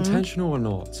 Whether intentional or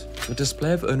not, the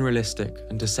display of unrealistic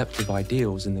and deceptive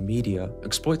ideals in the media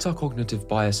exploits our cognitive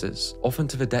biases, often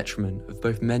to the detriment of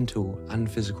both mental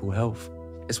and physical health.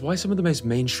 It's why some of the most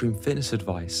mainstream fitness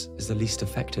advice is the least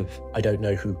effective. I don't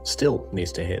know who still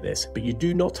needs to hear this, but you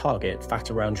do not target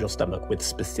fat around your stomach with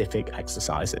specific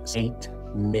exercises. 8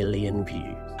 million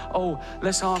views. Oh,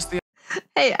 let's ask the...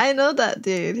 Hey, I know that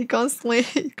dude. He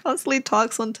constantly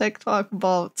talks on TikTok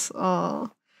about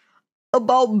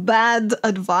bad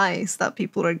advice that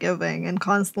people are giving, and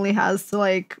constantly has to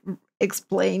like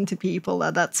explain to people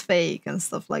that that's fake and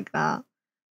stuff like that.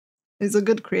 He's a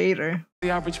good creator. The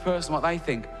average person, what they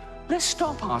think. Let's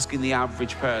stop asking the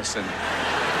average person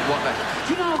what they...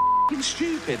 Do you know how f***ing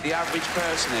stupid the average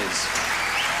person is?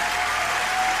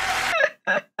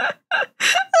 The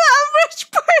average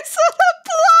person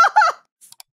applauds!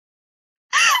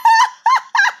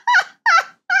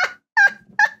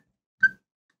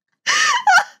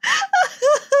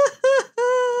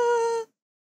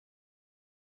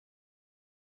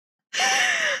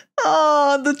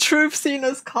 Oh, the truth seen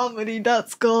as comedy,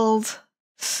 that's gold.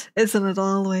 Isn't it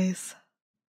always?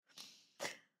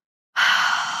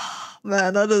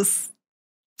 Man,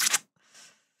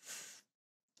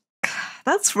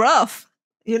 that's rough.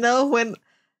 You know, when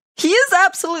he is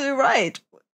absolutely right.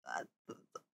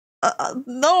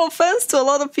 No offense to a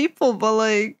lot of people, but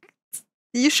like,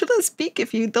 you shouldn't speak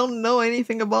if you don't know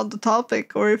anything about the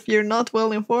topic or if you're not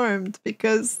well informed,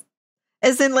 because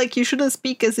as in, like, you shouldn't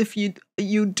speak as if you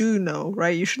do know,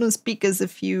 right? You shouldn't speak as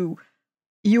if you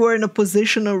are in a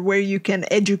position or where you can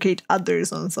educate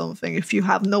others on something if you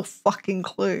have no fucking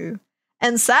clue.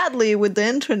 And sadly, with the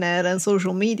internet and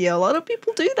social media, a lot of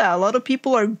people do that. A lot of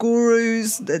people are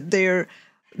gurus. They're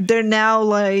now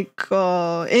like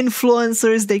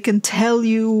influencers. They can tell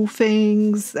you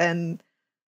things, and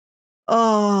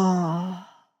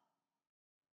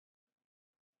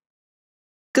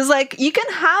because like you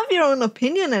can have your own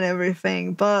opinion and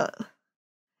everything, but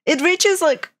it reaches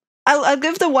like I'll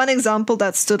give the one example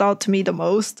that stood out to me the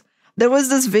most. There was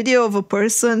this video of a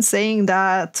person saying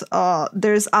that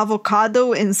there's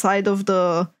avocado inside of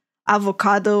the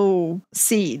avocado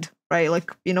seed, right?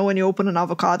 Like, you know, when you open an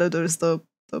avocado, there's the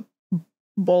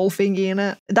ball thingy in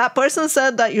it. That person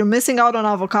said that you're missing out on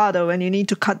avocado and you need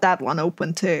to cut that one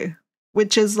open too,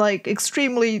 which is like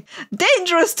extremely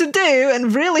dangerous to do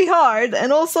and really hard.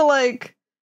 And also like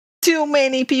too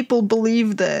many people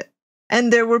believed it.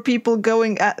 And there were people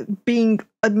being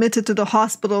admitted to the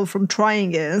hospital from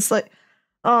trying it. It's like,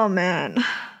 oh man.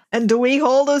 And do we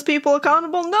hold those people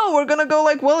accountable? No, we're gonna go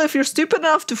like, well, if you're stupid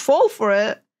enough to fall for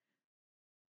it.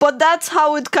 But that's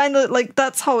how it kind of like,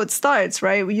 that's how it starts,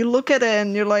 right? You look at it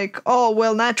and you're like, oh,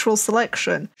 well, natural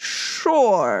selection.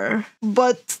 Sure.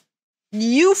 But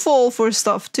you fall for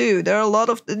stuff too. There are a lot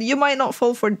of, you might not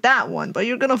fall for that one, but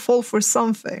you're gonna fall for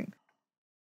something.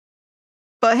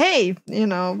 But hey, you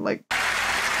know, like,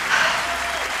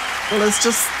 let's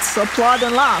just applaud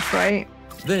and laugh, right?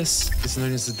 This is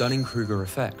known as the Dunning-Kruger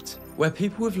effect, where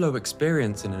people with low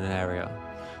experience in an area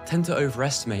tend to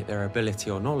overestimate their ability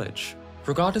or knowledge.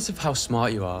 Regardless of how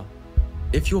smart you are,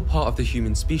 if you're part of the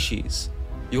human species,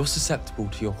 you're susceptible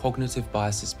to your cognitive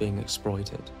biases being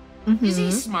exploited. Is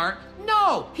he smart?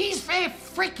 No, he's a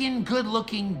freaking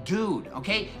good-looking dude,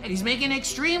 okay? And he's making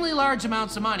extremely large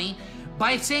amounts of money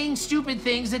by saying stupid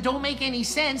things that don't make any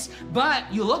sense, but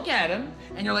you look at him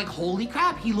and you're like, holy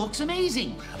crap, he looks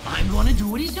amazing. I'm gonna do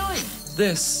what he's doing.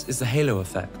 This is the halo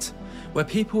effect, where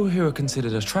people who are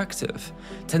considered attractive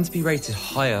tend to be rated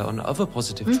higher on other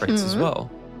positive traits as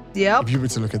well. Yep. If you were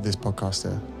to look at this podcast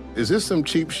here. Is this some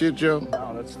cheap shit, Joe?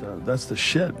 No, that's the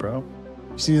shit, bro.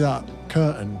 You see that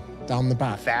curtain down the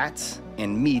back? Fats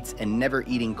and meats and never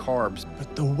eating carbs.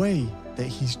 But the way that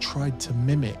he's tried to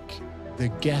mimic the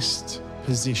guest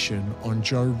position on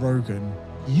Joe Rogan,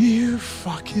 you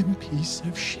fucking piece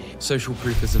of shit. Social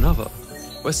proof is another,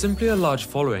 where simply a large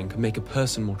following can make a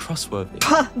person more trustworthy.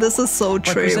 This is so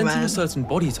true, By presenting man. a certain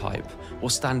body type or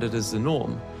standard as the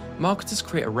norm, marketers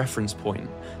create a reference point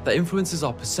that influences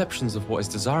our perceptions of what is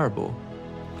desirable.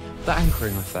 The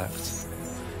anchoring effect.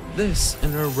 This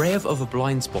and an array of other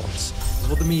blind spots is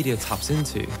what the media taps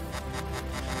into.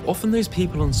 Often those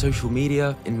people on social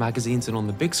media, in magazines and on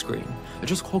the big screen are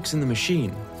just cogs in the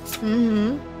machine.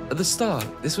 At the start,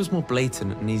 this was more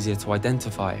blatant and easier to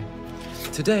identify.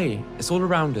 Today, it's all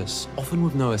around us, often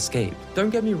with no escape.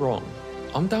 Don't get me wrong,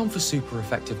 I'm down for super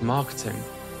effective marketing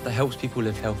that helps people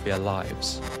live healthier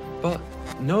lives. But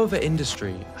no other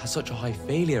industry has such a high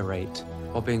failure rate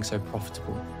while being so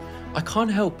profitable. I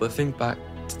can't help but think back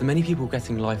to the many people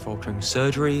getting life-altering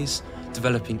surgeries,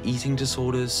 developing eating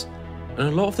disorders, and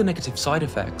a lot of the negative side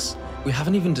effects we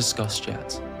haven't even discussed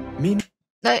yet.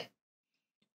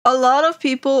 A lot of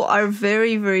people are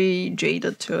very, very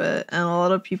jaded to it, and a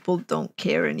lot of people don't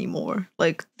care anymore.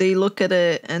 Like, they look at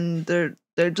it and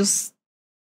they're just,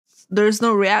 there's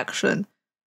no reaction.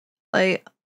 Like,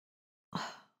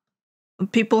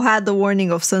 people had the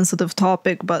warning of sensitive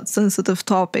topic, but sensitive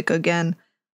topic again.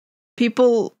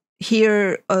 People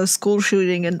hear a school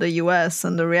shooting in the US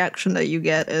and the reaction that you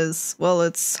get is, well,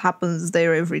 it happens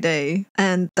there every day,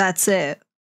 and that's it.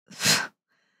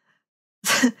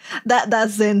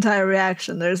 That's the entire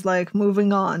reaction. There's like,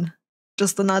 moving on,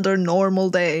 just another normal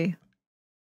day.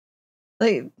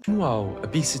 Meanwhile,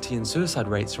 obesity and suicide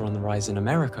rates are on the rise in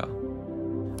America.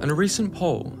 And a recent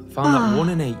poll found that 1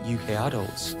 in 8 UK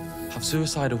adults have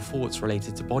suicidal thoughts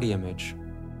related to body image.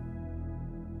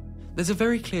 There's a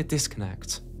very clear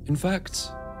disconnect. In fact,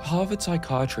 a Harvard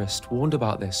psychiatrist warned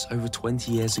about this over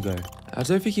 20 years ago. I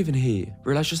don't think even he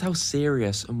realized just how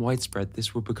serious and widespread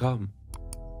this would become.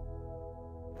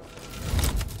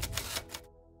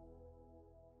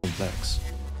 Complex.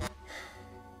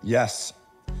 Yes,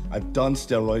 I've done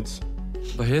steroids.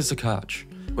 But here's the catch.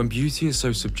 When beauty is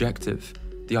so subjective,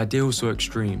 the ideal so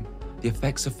extreme, the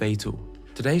effects are fatal.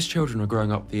 Today's children are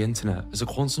growing up with the internet as a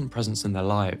constant presence in their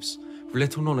lives, with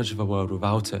little knowledge of a world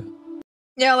without it.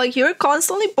 Yeah, like, you're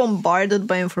constantly bombarded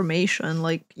by information.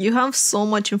 Like, you have so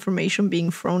much information being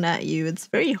thrown at you. It's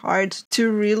very hard to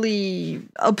really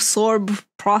absorb,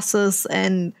 process,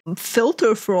 and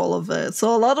filter through all of it.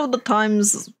 So a lot of the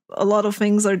times, a lot of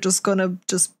things are just gonna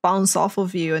just bounce off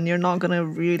of you, and you're not gonna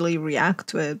really react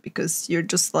to it because you're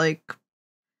just like,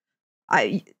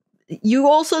 you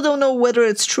also don't know whether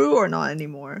it's true or not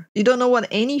anymore. You don't know what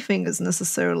anything is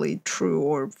necessarily true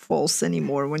or false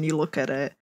anymore when you look at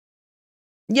it.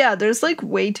 Yeah, there's like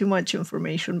way too much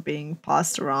information being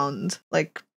passed around.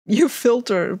 Like, you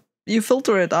filter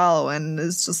it out, and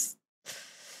it's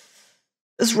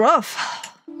rough.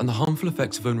 And the harmful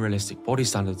effects of unrealistic body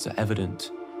standards are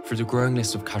evident through the growing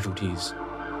list of casualties.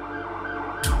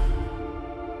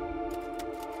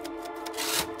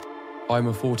 I'm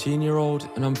a 14-year-old,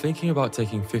 and I'm thinking about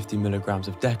taking 50 milligrams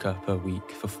of Deca per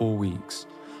week for 4 weeks.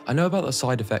 I know about the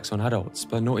side effects on adults,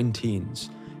 but not in teens.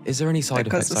 Is there any side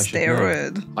effects I should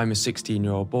know? I'm a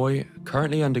 16-year-old boy,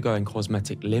 currently undergoing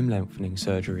cosmetic limb lengthening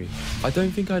surgery. I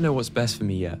don't think I know what's best for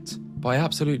me yet, but I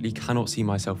absolutely cannot see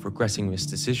myself regretting this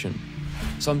decision.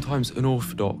 Sometimes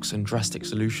unorthodox and drastic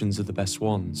solutions are the best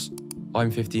ones. I'm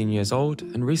 15 years old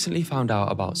and recently found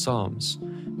out about SARMs.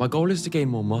 My goal is to gain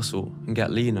more muscle and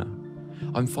get leaner.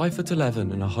 I'm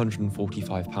 5'11" and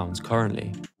 145 pounds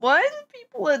currently. Why do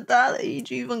people at that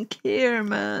age even care,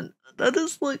 man? That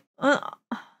is like,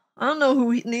 I don't know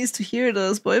who needs to hear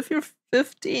this, but if you're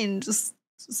 15, just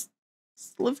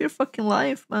live your fucking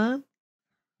life, man.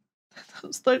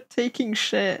 Don't start taking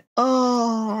shit.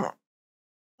 Oh,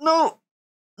 no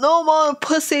more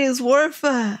pussy is worth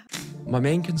it. My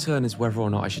main concern is whether or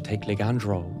not I should take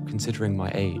Ligandrol, considering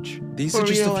my age. These are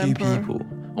just a few people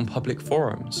on public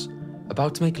forums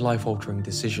about to make life-altering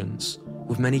decisions,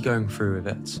 with many going through with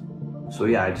it. So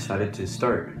yeah, I decided to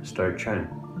start trying.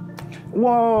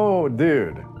 Whoa,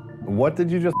 dude. What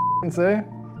did you just say?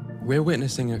 We're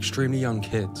witnessing extremely young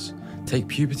kids take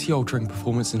puberty-altering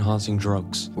performance-enhancing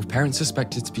drugs, with parents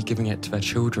suspected to be giving it to their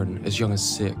children as young as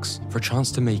 6 for a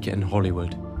chance to make it in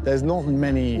Hollywood. There's not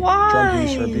many drug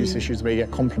use or abuse issues where you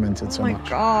get complimented so much. Oh my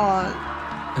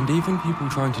god. And even people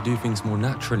trying to do things more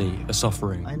naturally are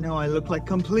suffering. I know I look like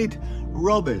complete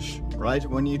rubbish, right?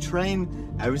 When you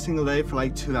train every single day for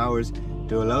like 2 hours,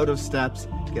 do a load of steps,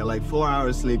 get like 4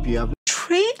 hours sleep, you have...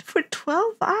 Train for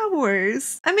 12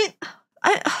 hours? I mean,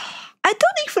 I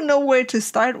don't even know where to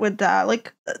start with that.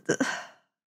 Like,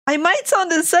 I might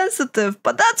sound insensitive,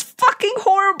 but that's fucking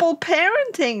horrible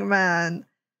parenting, man.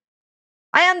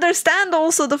 I understand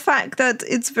also the fact that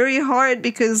it's very hard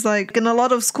because, like, in a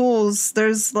lot of schools,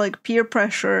 there's, like, peer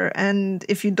pressure, and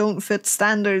if you don't fit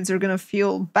standards, you're gonna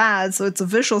feel bad. So it's a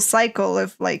vicious cycle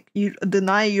if, like, you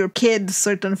deny your kid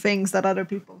certain things that other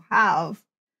people have,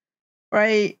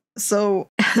 right? So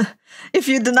if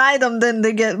you deny them, then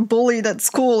they get bullied at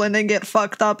school and they get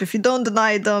fucked up. If you don't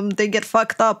deny them, they get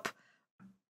fucked up.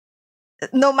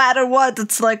 No matter what,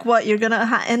 it's like, what, you're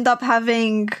gonna end up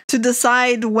having to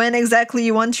decide when exactly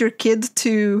you want your kid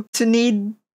to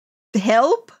need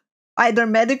help, either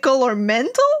medical or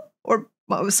mental, or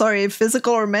sorry,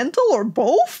 physical or mental, or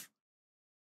both.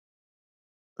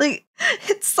 Like,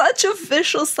 it's such a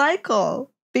vicious cycle.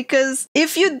 Because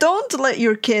if you don't let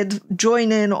your kid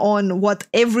join in on what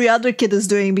every other kid is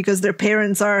doing because their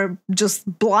parents are just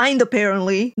blind,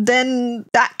 apparently, then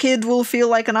that kid will feel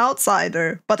like an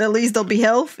outsider, but at least they'll be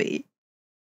healthy.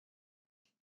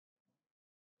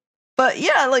 But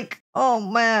yeah, like, oh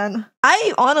man.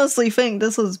 I honestly think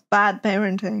this is bad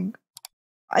parenting.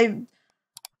 I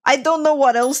don't know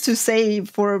what else to say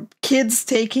for kids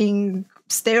taking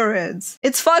steroids.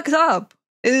 It's fucked up.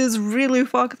 It is really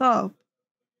fucked up.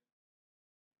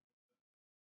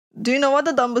 Do you know what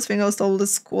the dumbest thing I was told at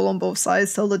school on both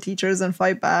sides? Tell the teachers and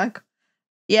fight back.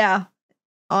 Yeah,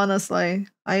 honestly,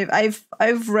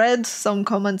 I've read some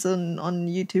comments on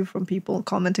YouTube from people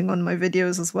commenting on my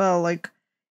videos as well. Like,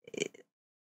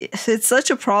 it's such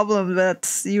a problem that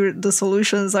the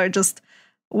solutions are just,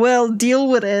 well, deal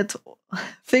with it,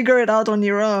 figure it out on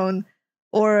your own.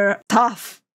 or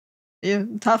tough. Yeah,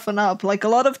 toughen up. Like a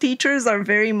lot of teachers are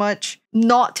very much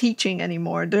not teaching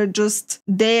anymore.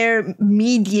 They're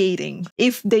mediating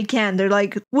if they can. They're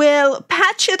like, well,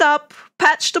 patch it up,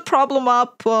 patch the problem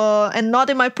up, and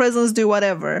not in my presence do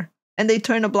whatever. And they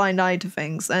turn a blind eye to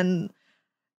things. And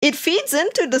it feeds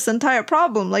into this entire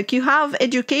problem. Like you have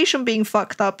education being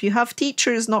fucked up. You have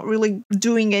teachers not really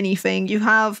doing anything. You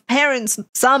have parents,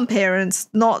 some parents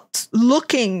not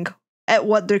looking at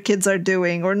what their kids are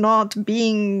doing or not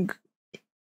being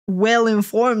well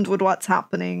informed with what's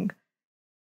happening.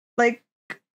 Like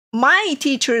my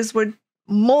teachers were,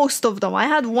 most of them, I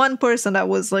had one person that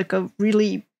was like a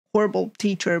really horrible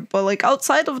teacher, but like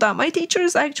outside of that, my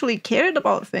teachers actually cared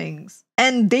about things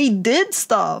and they did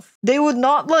stuff. They would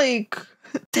not like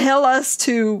tell us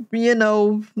to, you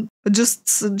know,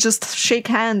 just shake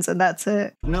hands and that's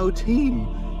it. No team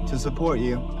to support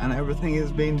you and everything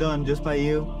is being done just by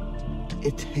you.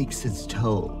 It takes its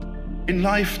toll. In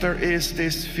life, there is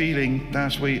this feeling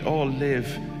that we all live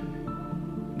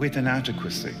with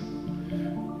inadequacy.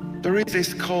 There is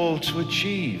this call to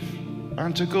achieve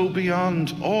and to go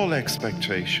beyond all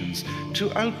expectations, to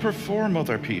outperform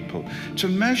other people, to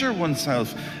measure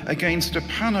oneself against a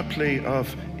panoply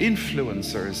of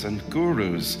influencers and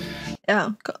gurus.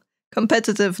 Yeah,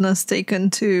 competitiveness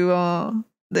taken to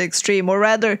the extreme, or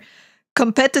rather,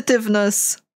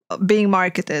 competitiveness being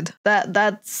marketed.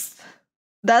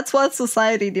 That's what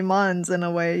society demands in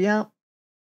a way, yeah.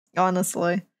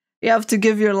 Honestly. You have to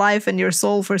give your life and your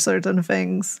soul for certain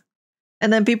things.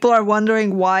 And then people are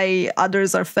wondering why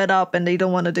others are fed up and they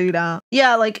don't want to do that.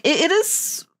 Yeah, like it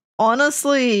is,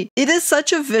 honestly, it is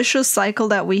such a vicious cycle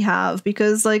that we have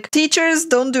because like teachers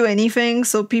don't do anything.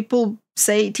 So people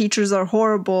say teachers are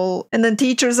horrible. And then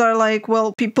teachers are like,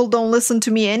 well, people don't listen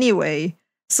to me anyway.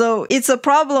 So it's a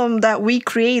problem that we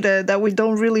created that we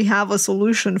don't really have a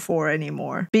solution for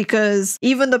anymore. Because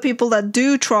even the people that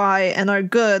do try and are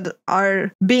good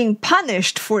are being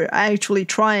punished for actually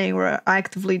trying or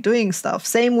actively doing stuff.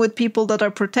 Same with people that are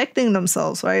protecting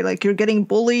themselves, right? Like you're getting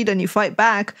bullied and you fight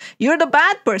back. You're the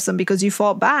bad person because you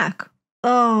fought back.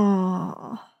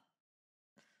 Oh.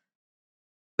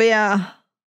 But yeah,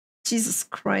 Jesus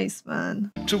Christ,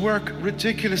 man. To work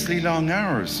ridiculously long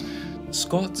hours.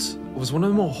 Scott was one of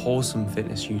the more wholesome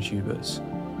fitness YouTubers,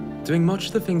 doing much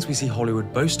of the things we see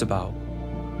Hollywood boast about.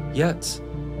 Yet,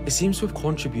 it seems to have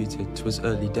contributed to his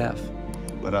early death.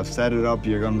 But I've set it up,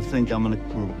 you're gonna think I'm gonna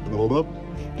blow up.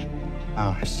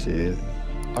 Oh, shit.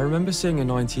 I remember seeing a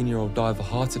 19-year-old die of a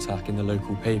heart attack in the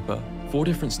local paper. 4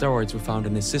 different steroids were found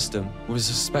in his system, with a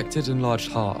suspected enlarged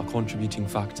heart a contributing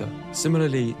factor.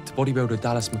 Similarly to bodybuilder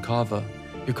Dallas McCarver,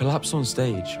 who collapsed on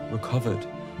stage, recovered,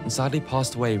 and sadly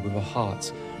passed away with a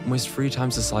heart almost 3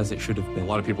 times the size it should have been. A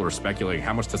lot of people are speculating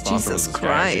how much testosterone this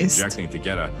guy is injecting to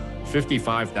get a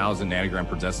 55,000 nanogram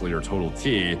per deciliter total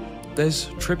T.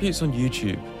 There's tributes on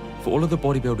YouTube for all of the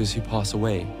bodybuilders who pass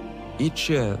away. Each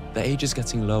year, the age is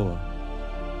getting lower.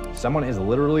 Someone is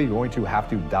literally going to have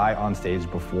to die on stage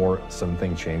before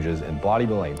something changes in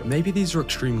bodybuilding. Maybe these are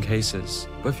extreme cases,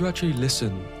 but if you actually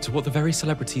listen to what the very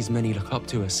celebrities many look up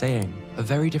to are saying, a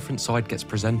very different side gets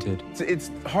presented.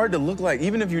 It's hard to look like,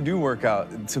 even if you do work out,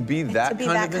 to be that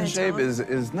kind of in shape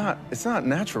is not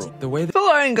natural. The way people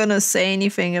aren't gonna say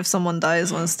anything if someone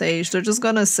dies on stage. They're just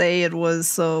gonna say it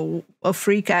was a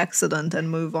freak accident and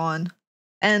move on.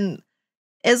 And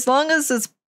as long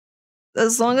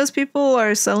as people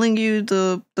are selling you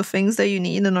the things that you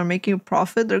need and are making a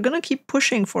profit, they're going to keep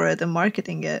pushing for it and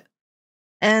marketing it.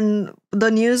 And the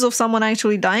news of someone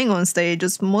actually dying on stage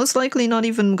is most likely not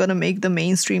even going to make the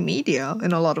mainstream media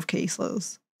in a lot of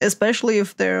cases, especially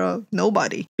if they're a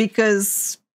nobody.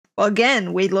 Because,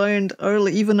 again, we learned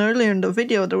even earlier in the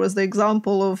video, there was the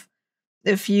example of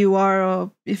if you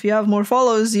have more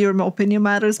followers, your opinion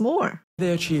matters more.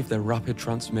 They achieve their rapid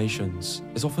transformations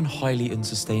is often highly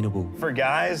unsustainable. For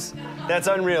guys, that's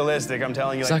unrealistic, I'm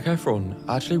telling you. Zac Efron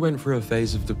actually went through a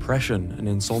phase of depression and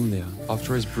insomnia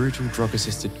after his brutal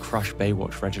drug-assisted Crash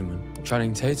Baywatch regimen.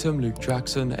 Channing Tatum, Luke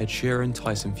Jackson, Ed Sheeran,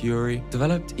 Tyson Fury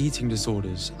developed eating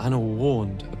disorders and are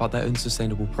warned about their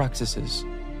unsustainable practices.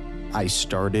 I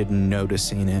started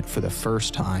noticing it for the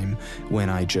first time when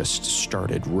I just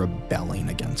started rebelling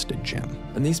against a gym.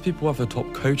 And these people have the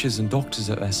top coaches and doctors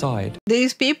at their side.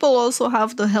 These people also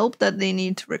have the help that they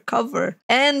need to recover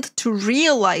and to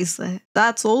realize it.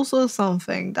 That's also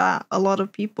something that a lot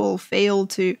of people fail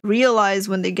to realize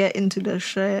when they get into the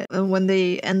shit and when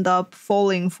they end up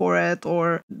falling for it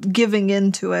or giving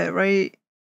into it, right?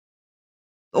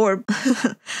 Or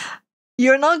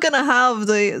you're not going to have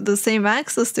the same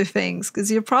access to things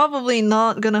because you're probably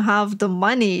not going to have the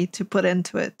money to put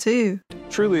into it too.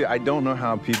 Truly, I don't know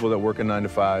how people that work a 9 to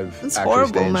 5 actually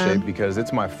stay in shape because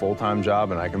it's my full-time job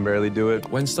and I can barely do it.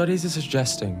 When studies are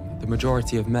suggesting the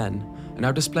majority of men are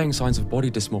now displaying signs of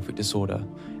body dysmorphic disorder,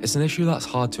 it's an issue that's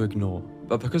hard to ignore.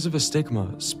 But because of a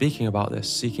stigma, speaking about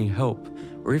this, seeking help,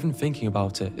 or even thinking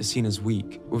about it is seen as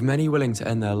weak, with many willing to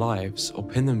end their lives or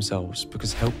pin themselves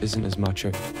because help isn't as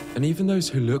macho. And even those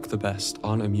who look the best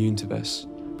aren't immune to this,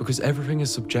 because everything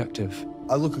is subjective.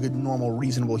 I look like a normal,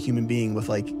 reasonable human being with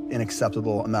like an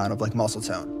acceptable amount of like muscle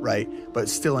tone, right? But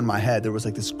still in my head, there was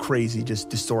like this crazy just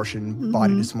distortion,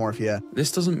 body dysmorphia.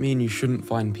 This doesn't mean you shouldn't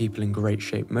find people in great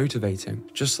shape motivating,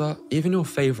 just that even your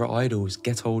favorite idols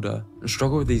get older and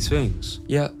struggle with these things.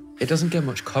 Yet, it doesn't get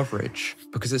much coverage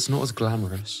because it's not as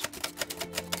glamorous.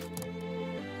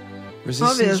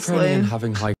 Resistance training and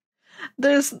having high...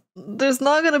 There's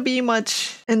not going to be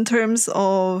much in terms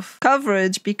of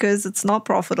coverage because it's not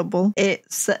profitable. It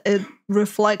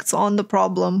reflects on the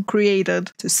problem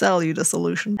created to sell you the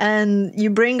solution. And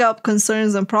you bring up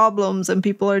concerns and problems and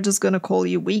people are just going to call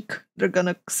you weak. They're going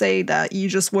to say that you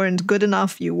just weren't good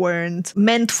enough, you weren't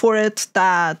meant for it,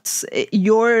 that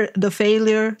you're the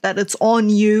failure, that it's on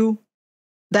you,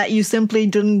 that you simply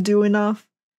didn't do enough.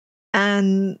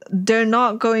 And they're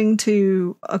not going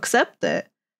to accept it.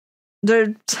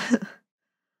 They're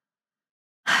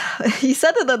he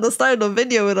said it at the start of the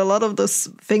video with a lot of the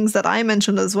things that I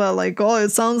mentioned as well, like, oh, it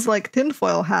sounds like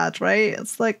tinfoil hat, right?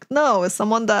 It's like, no, it's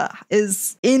someone that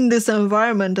is in this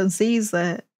environment and sees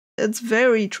it. It's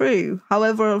very true.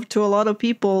 However, to a lot of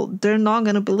people, they're not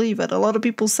going to believe it. A lot of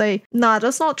people say, nah,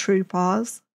 that's not true,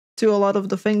 pause, to a lot of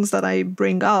the things that I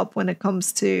bring up when it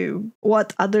comes to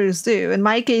what others do. In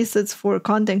my case, it's for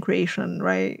content creation,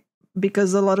 right?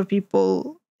 Because a lot of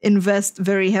people invest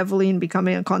very heavily in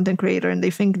becoming a content creator and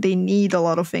they think they need a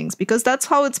lot of things because that's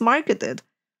how it's marketed.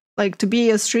 Like, to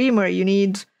be a streamer, you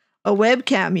need a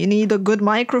webcam, you need a good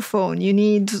microphone, you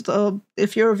need,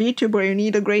 if you're a VTuber, you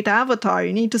need a great avatar,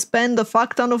 you need to spend a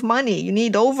fuck ton of money, you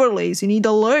need overlays, you need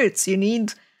alerts, you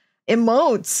need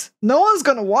emotes. No one's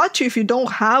gonna watch you if you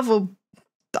don't have a,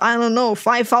 I don't know,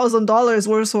 $5,000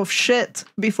 worth of shit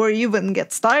before you even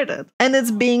get started. And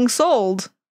it's being sold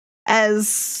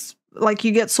as... like,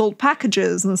 you get sold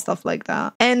packages and stuff like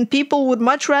that. And people would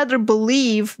much rather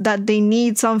believe that they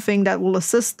need something that will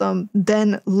assist them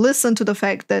than listen to the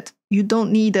fact that you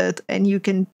don't need it and you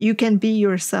can be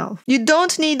yourself. You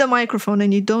don't need a microphone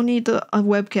and you don't need a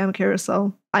webcam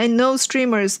carousel. I know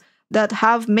streamers that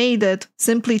have made it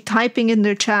simply typing in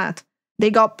their chat. They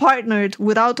got partnered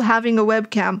without having a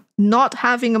webcam, not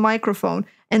having a microphone,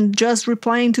 and just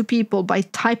replying to people by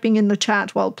typing in the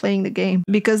chat while playing the game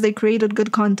because they created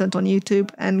good content on YouTube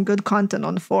and good content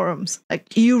on the forums.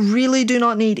 Like, you really do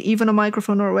not need even a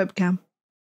microphone or a webcam.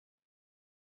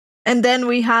 And then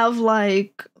we have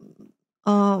like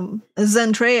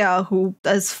Zentreya, who,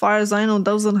 as far as I know,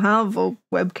 doesn't have a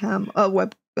webcam,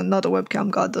 not a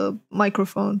webcam, got a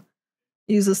microphone.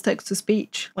 Uses text to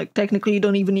speech. Like, technically, you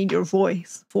don't even need your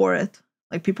voice for it.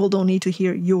 Like, people don't need to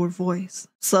hear your voice.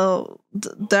 So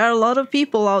there are a lot of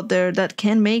people out there that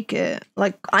can make it.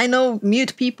 Like, I know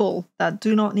mute people that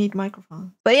do not need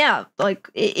microphones. But yeah, like,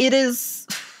 it's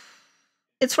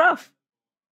rough.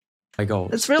 My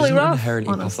goals it's really rough,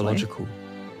 inherently honestly. Pathological.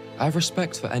 I have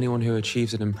respect for anyone who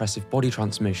achieves an impressive body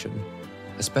transformation,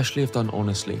 especially if done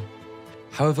honestly.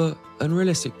 However,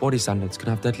 unrealistic body standards can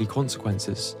have deadly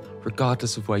consequences,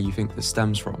 regardless of where you think this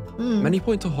stems from. Many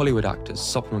point to Hollywood actors,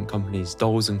 supplement companies,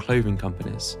 dolls and clothing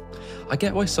companies. I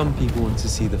get why some people want to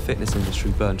see the fitness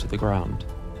industry burn to the ground,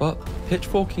 but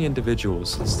pitchforking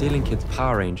individuals and stealing kids'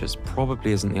 Power Rangers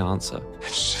probably isn't the answer.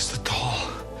 It's just a doll.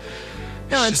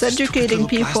 No, it's educating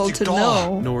people to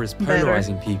know. Nor is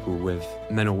polarizing people with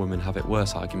men or women have it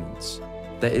worse arguments.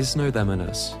 There is no them and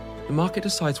us. The market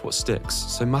decides what sticks,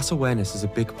 so mass awareness is a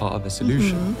big part of the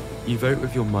solution. You vote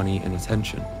with your money and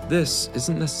attention. This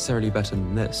isn't necessarily better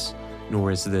than this,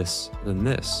 nor is this than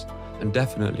this, and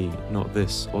definitely not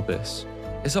this or this.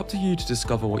 It's up to you to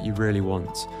discover what you really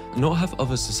want, and not have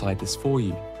others decide this for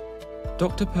you.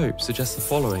 Dr. Pope suggests the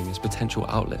following as potential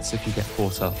outlets if you get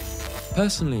caught up.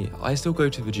 Personally, I still go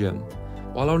to the gym.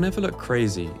 While I'll never look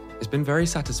crazy, it's been very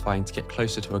satisfying to get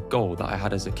closer to a goal that I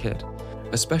had as a kid.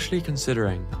 Especially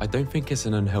considering I don't think it's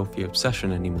an unhealthy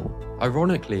obsession anymore.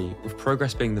 Ironically, with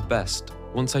progress being the best,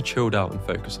 once I chilled out and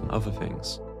focused on other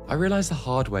things. I realized the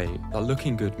hard way that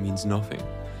looking good means nothing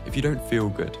if you don't feel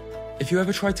good. If you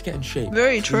ever try to get in shape,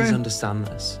 please understand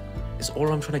this. It's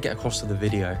all I'm trying to get across to the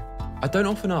video. I don't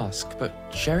often ask, but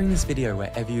sharing this video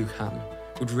wherever you can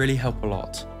would really help a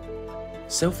lot.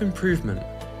 Self-improvement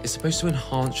is supposed to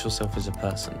enhance yourself as a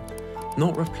person,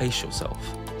 not replace yourself.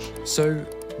 So,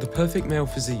 the perfect male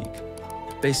physique,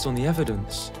 based on the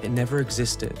evidence, it never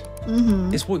existed.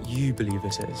 It's what you believe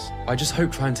it is. I just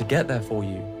hope trying to get there for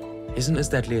you isn't as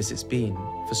deadly as it's been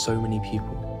for so many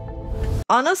people.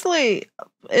 Honestly,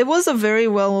 it was a very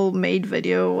well made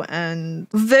video and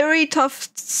very tough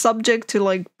subject to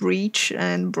like breach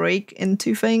and break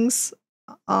into things.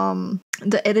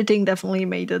 The editing definitely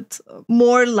made it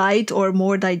more light or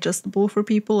more digestible for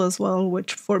people as well,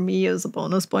 which for me is a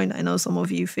bonus point. I know some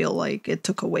of you feel like it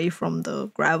took away from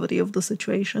the gravity of the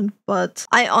situation, but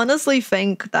I honestly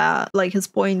think that like his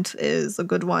point is a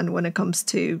good one when it comes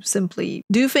to simply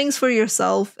do things for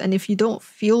yourself. And if you don't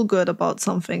feel good about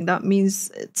something, that means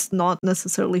it's not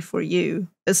necessarily for you.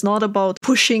 It's not about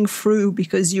pushing through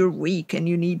because you're weak and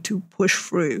you need to push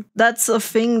through. That's a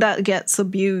thing that gets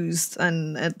abused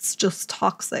and it's just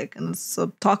toxic. And it's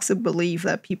a toxic belief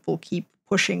that people keep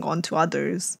pushing onto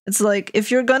others. It's like, if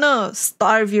you're gonna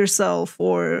starve yourself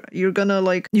or you're gonna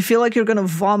like, you feel like you're gonna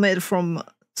vomit from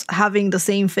having the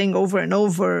same thing over and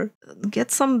over, get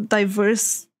some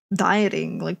diverse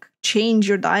dieting, like change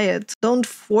your diet. Don't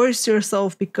force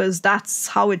yourself because that's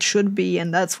how it should be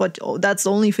and that's the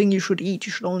only thing you should eat.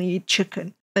 You should only eat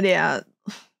chicken. But yeah,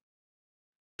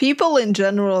 people in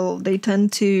general, they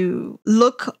tend to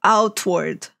look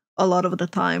outward a lot of the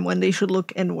time when they should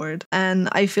look inward. And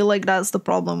I feel like that's the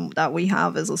problem that we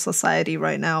have as a society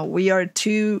right now. We are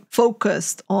too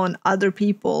focused on other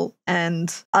people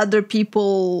and other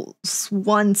people's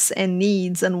wants and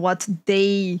needs and what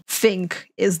they think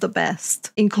is the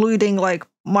best, including like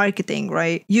marketing,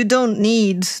 right? You don't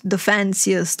need the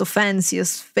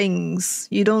fanciest things.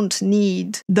 You don't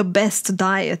need the best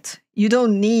diet. You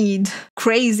don't need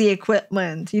crazy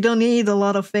equipment. You don't need a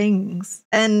lot of things.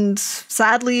 And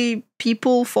sadly,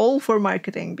 people fall for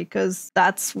marketing because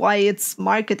that's why it's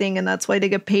marketing and that's why they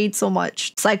get paid so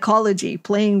much. Psychology,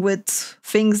 playing with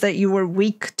things that you were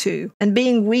weak to. And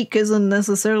being weak isn't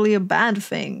necessarily a bad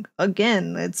thing.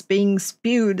 Again, it's being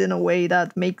spewed in a way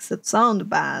that makes it sound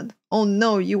bad. Oh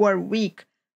no, you are weak.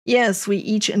 Yes, we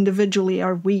each individually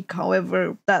are weak.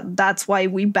 However, that's why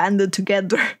we banded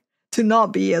together to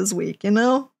not be as weak, you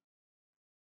know?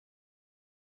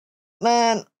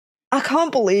 Man, I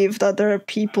can't believe that there are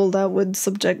people that would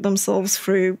subject themselves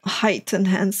through height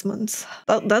enhancements.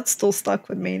 That's still stuck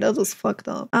with me. That is fucked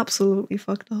up. Absolutely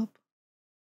fucked up.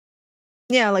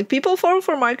 Yeah, like people fall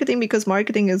for marketing because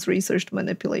marketing is research to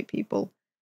manipulate people.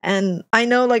 And I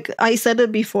know, like I said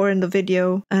it before in the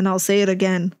video, and I'll say it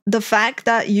again. The fact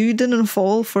that you didn't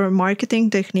fall for a marketing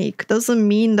technique doesn't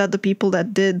mean that the people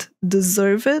that did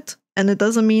deserve it. And it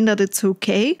doesn't mean that it's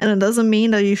okay. And it doesn't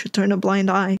mean that you should turn a blind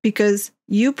eye. Because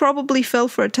you probably fell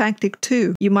for a tactic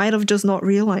too. You might have just not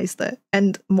realized it.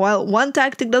 And while one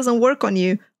tactic doesn't work on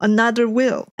you, another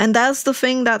will. And that's the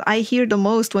thing that I hear the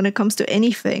most when it comes to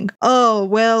anything. Oh,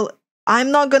 well,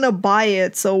 I'm not gonna buy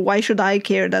it, so why should I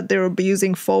care that they're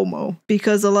abusing FOMO?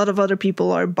 Because a lot of other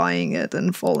people are buying it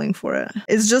and falling for it.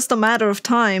 It's just a matter of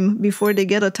time before they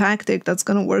get a tactic that's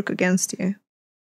gonna work against you.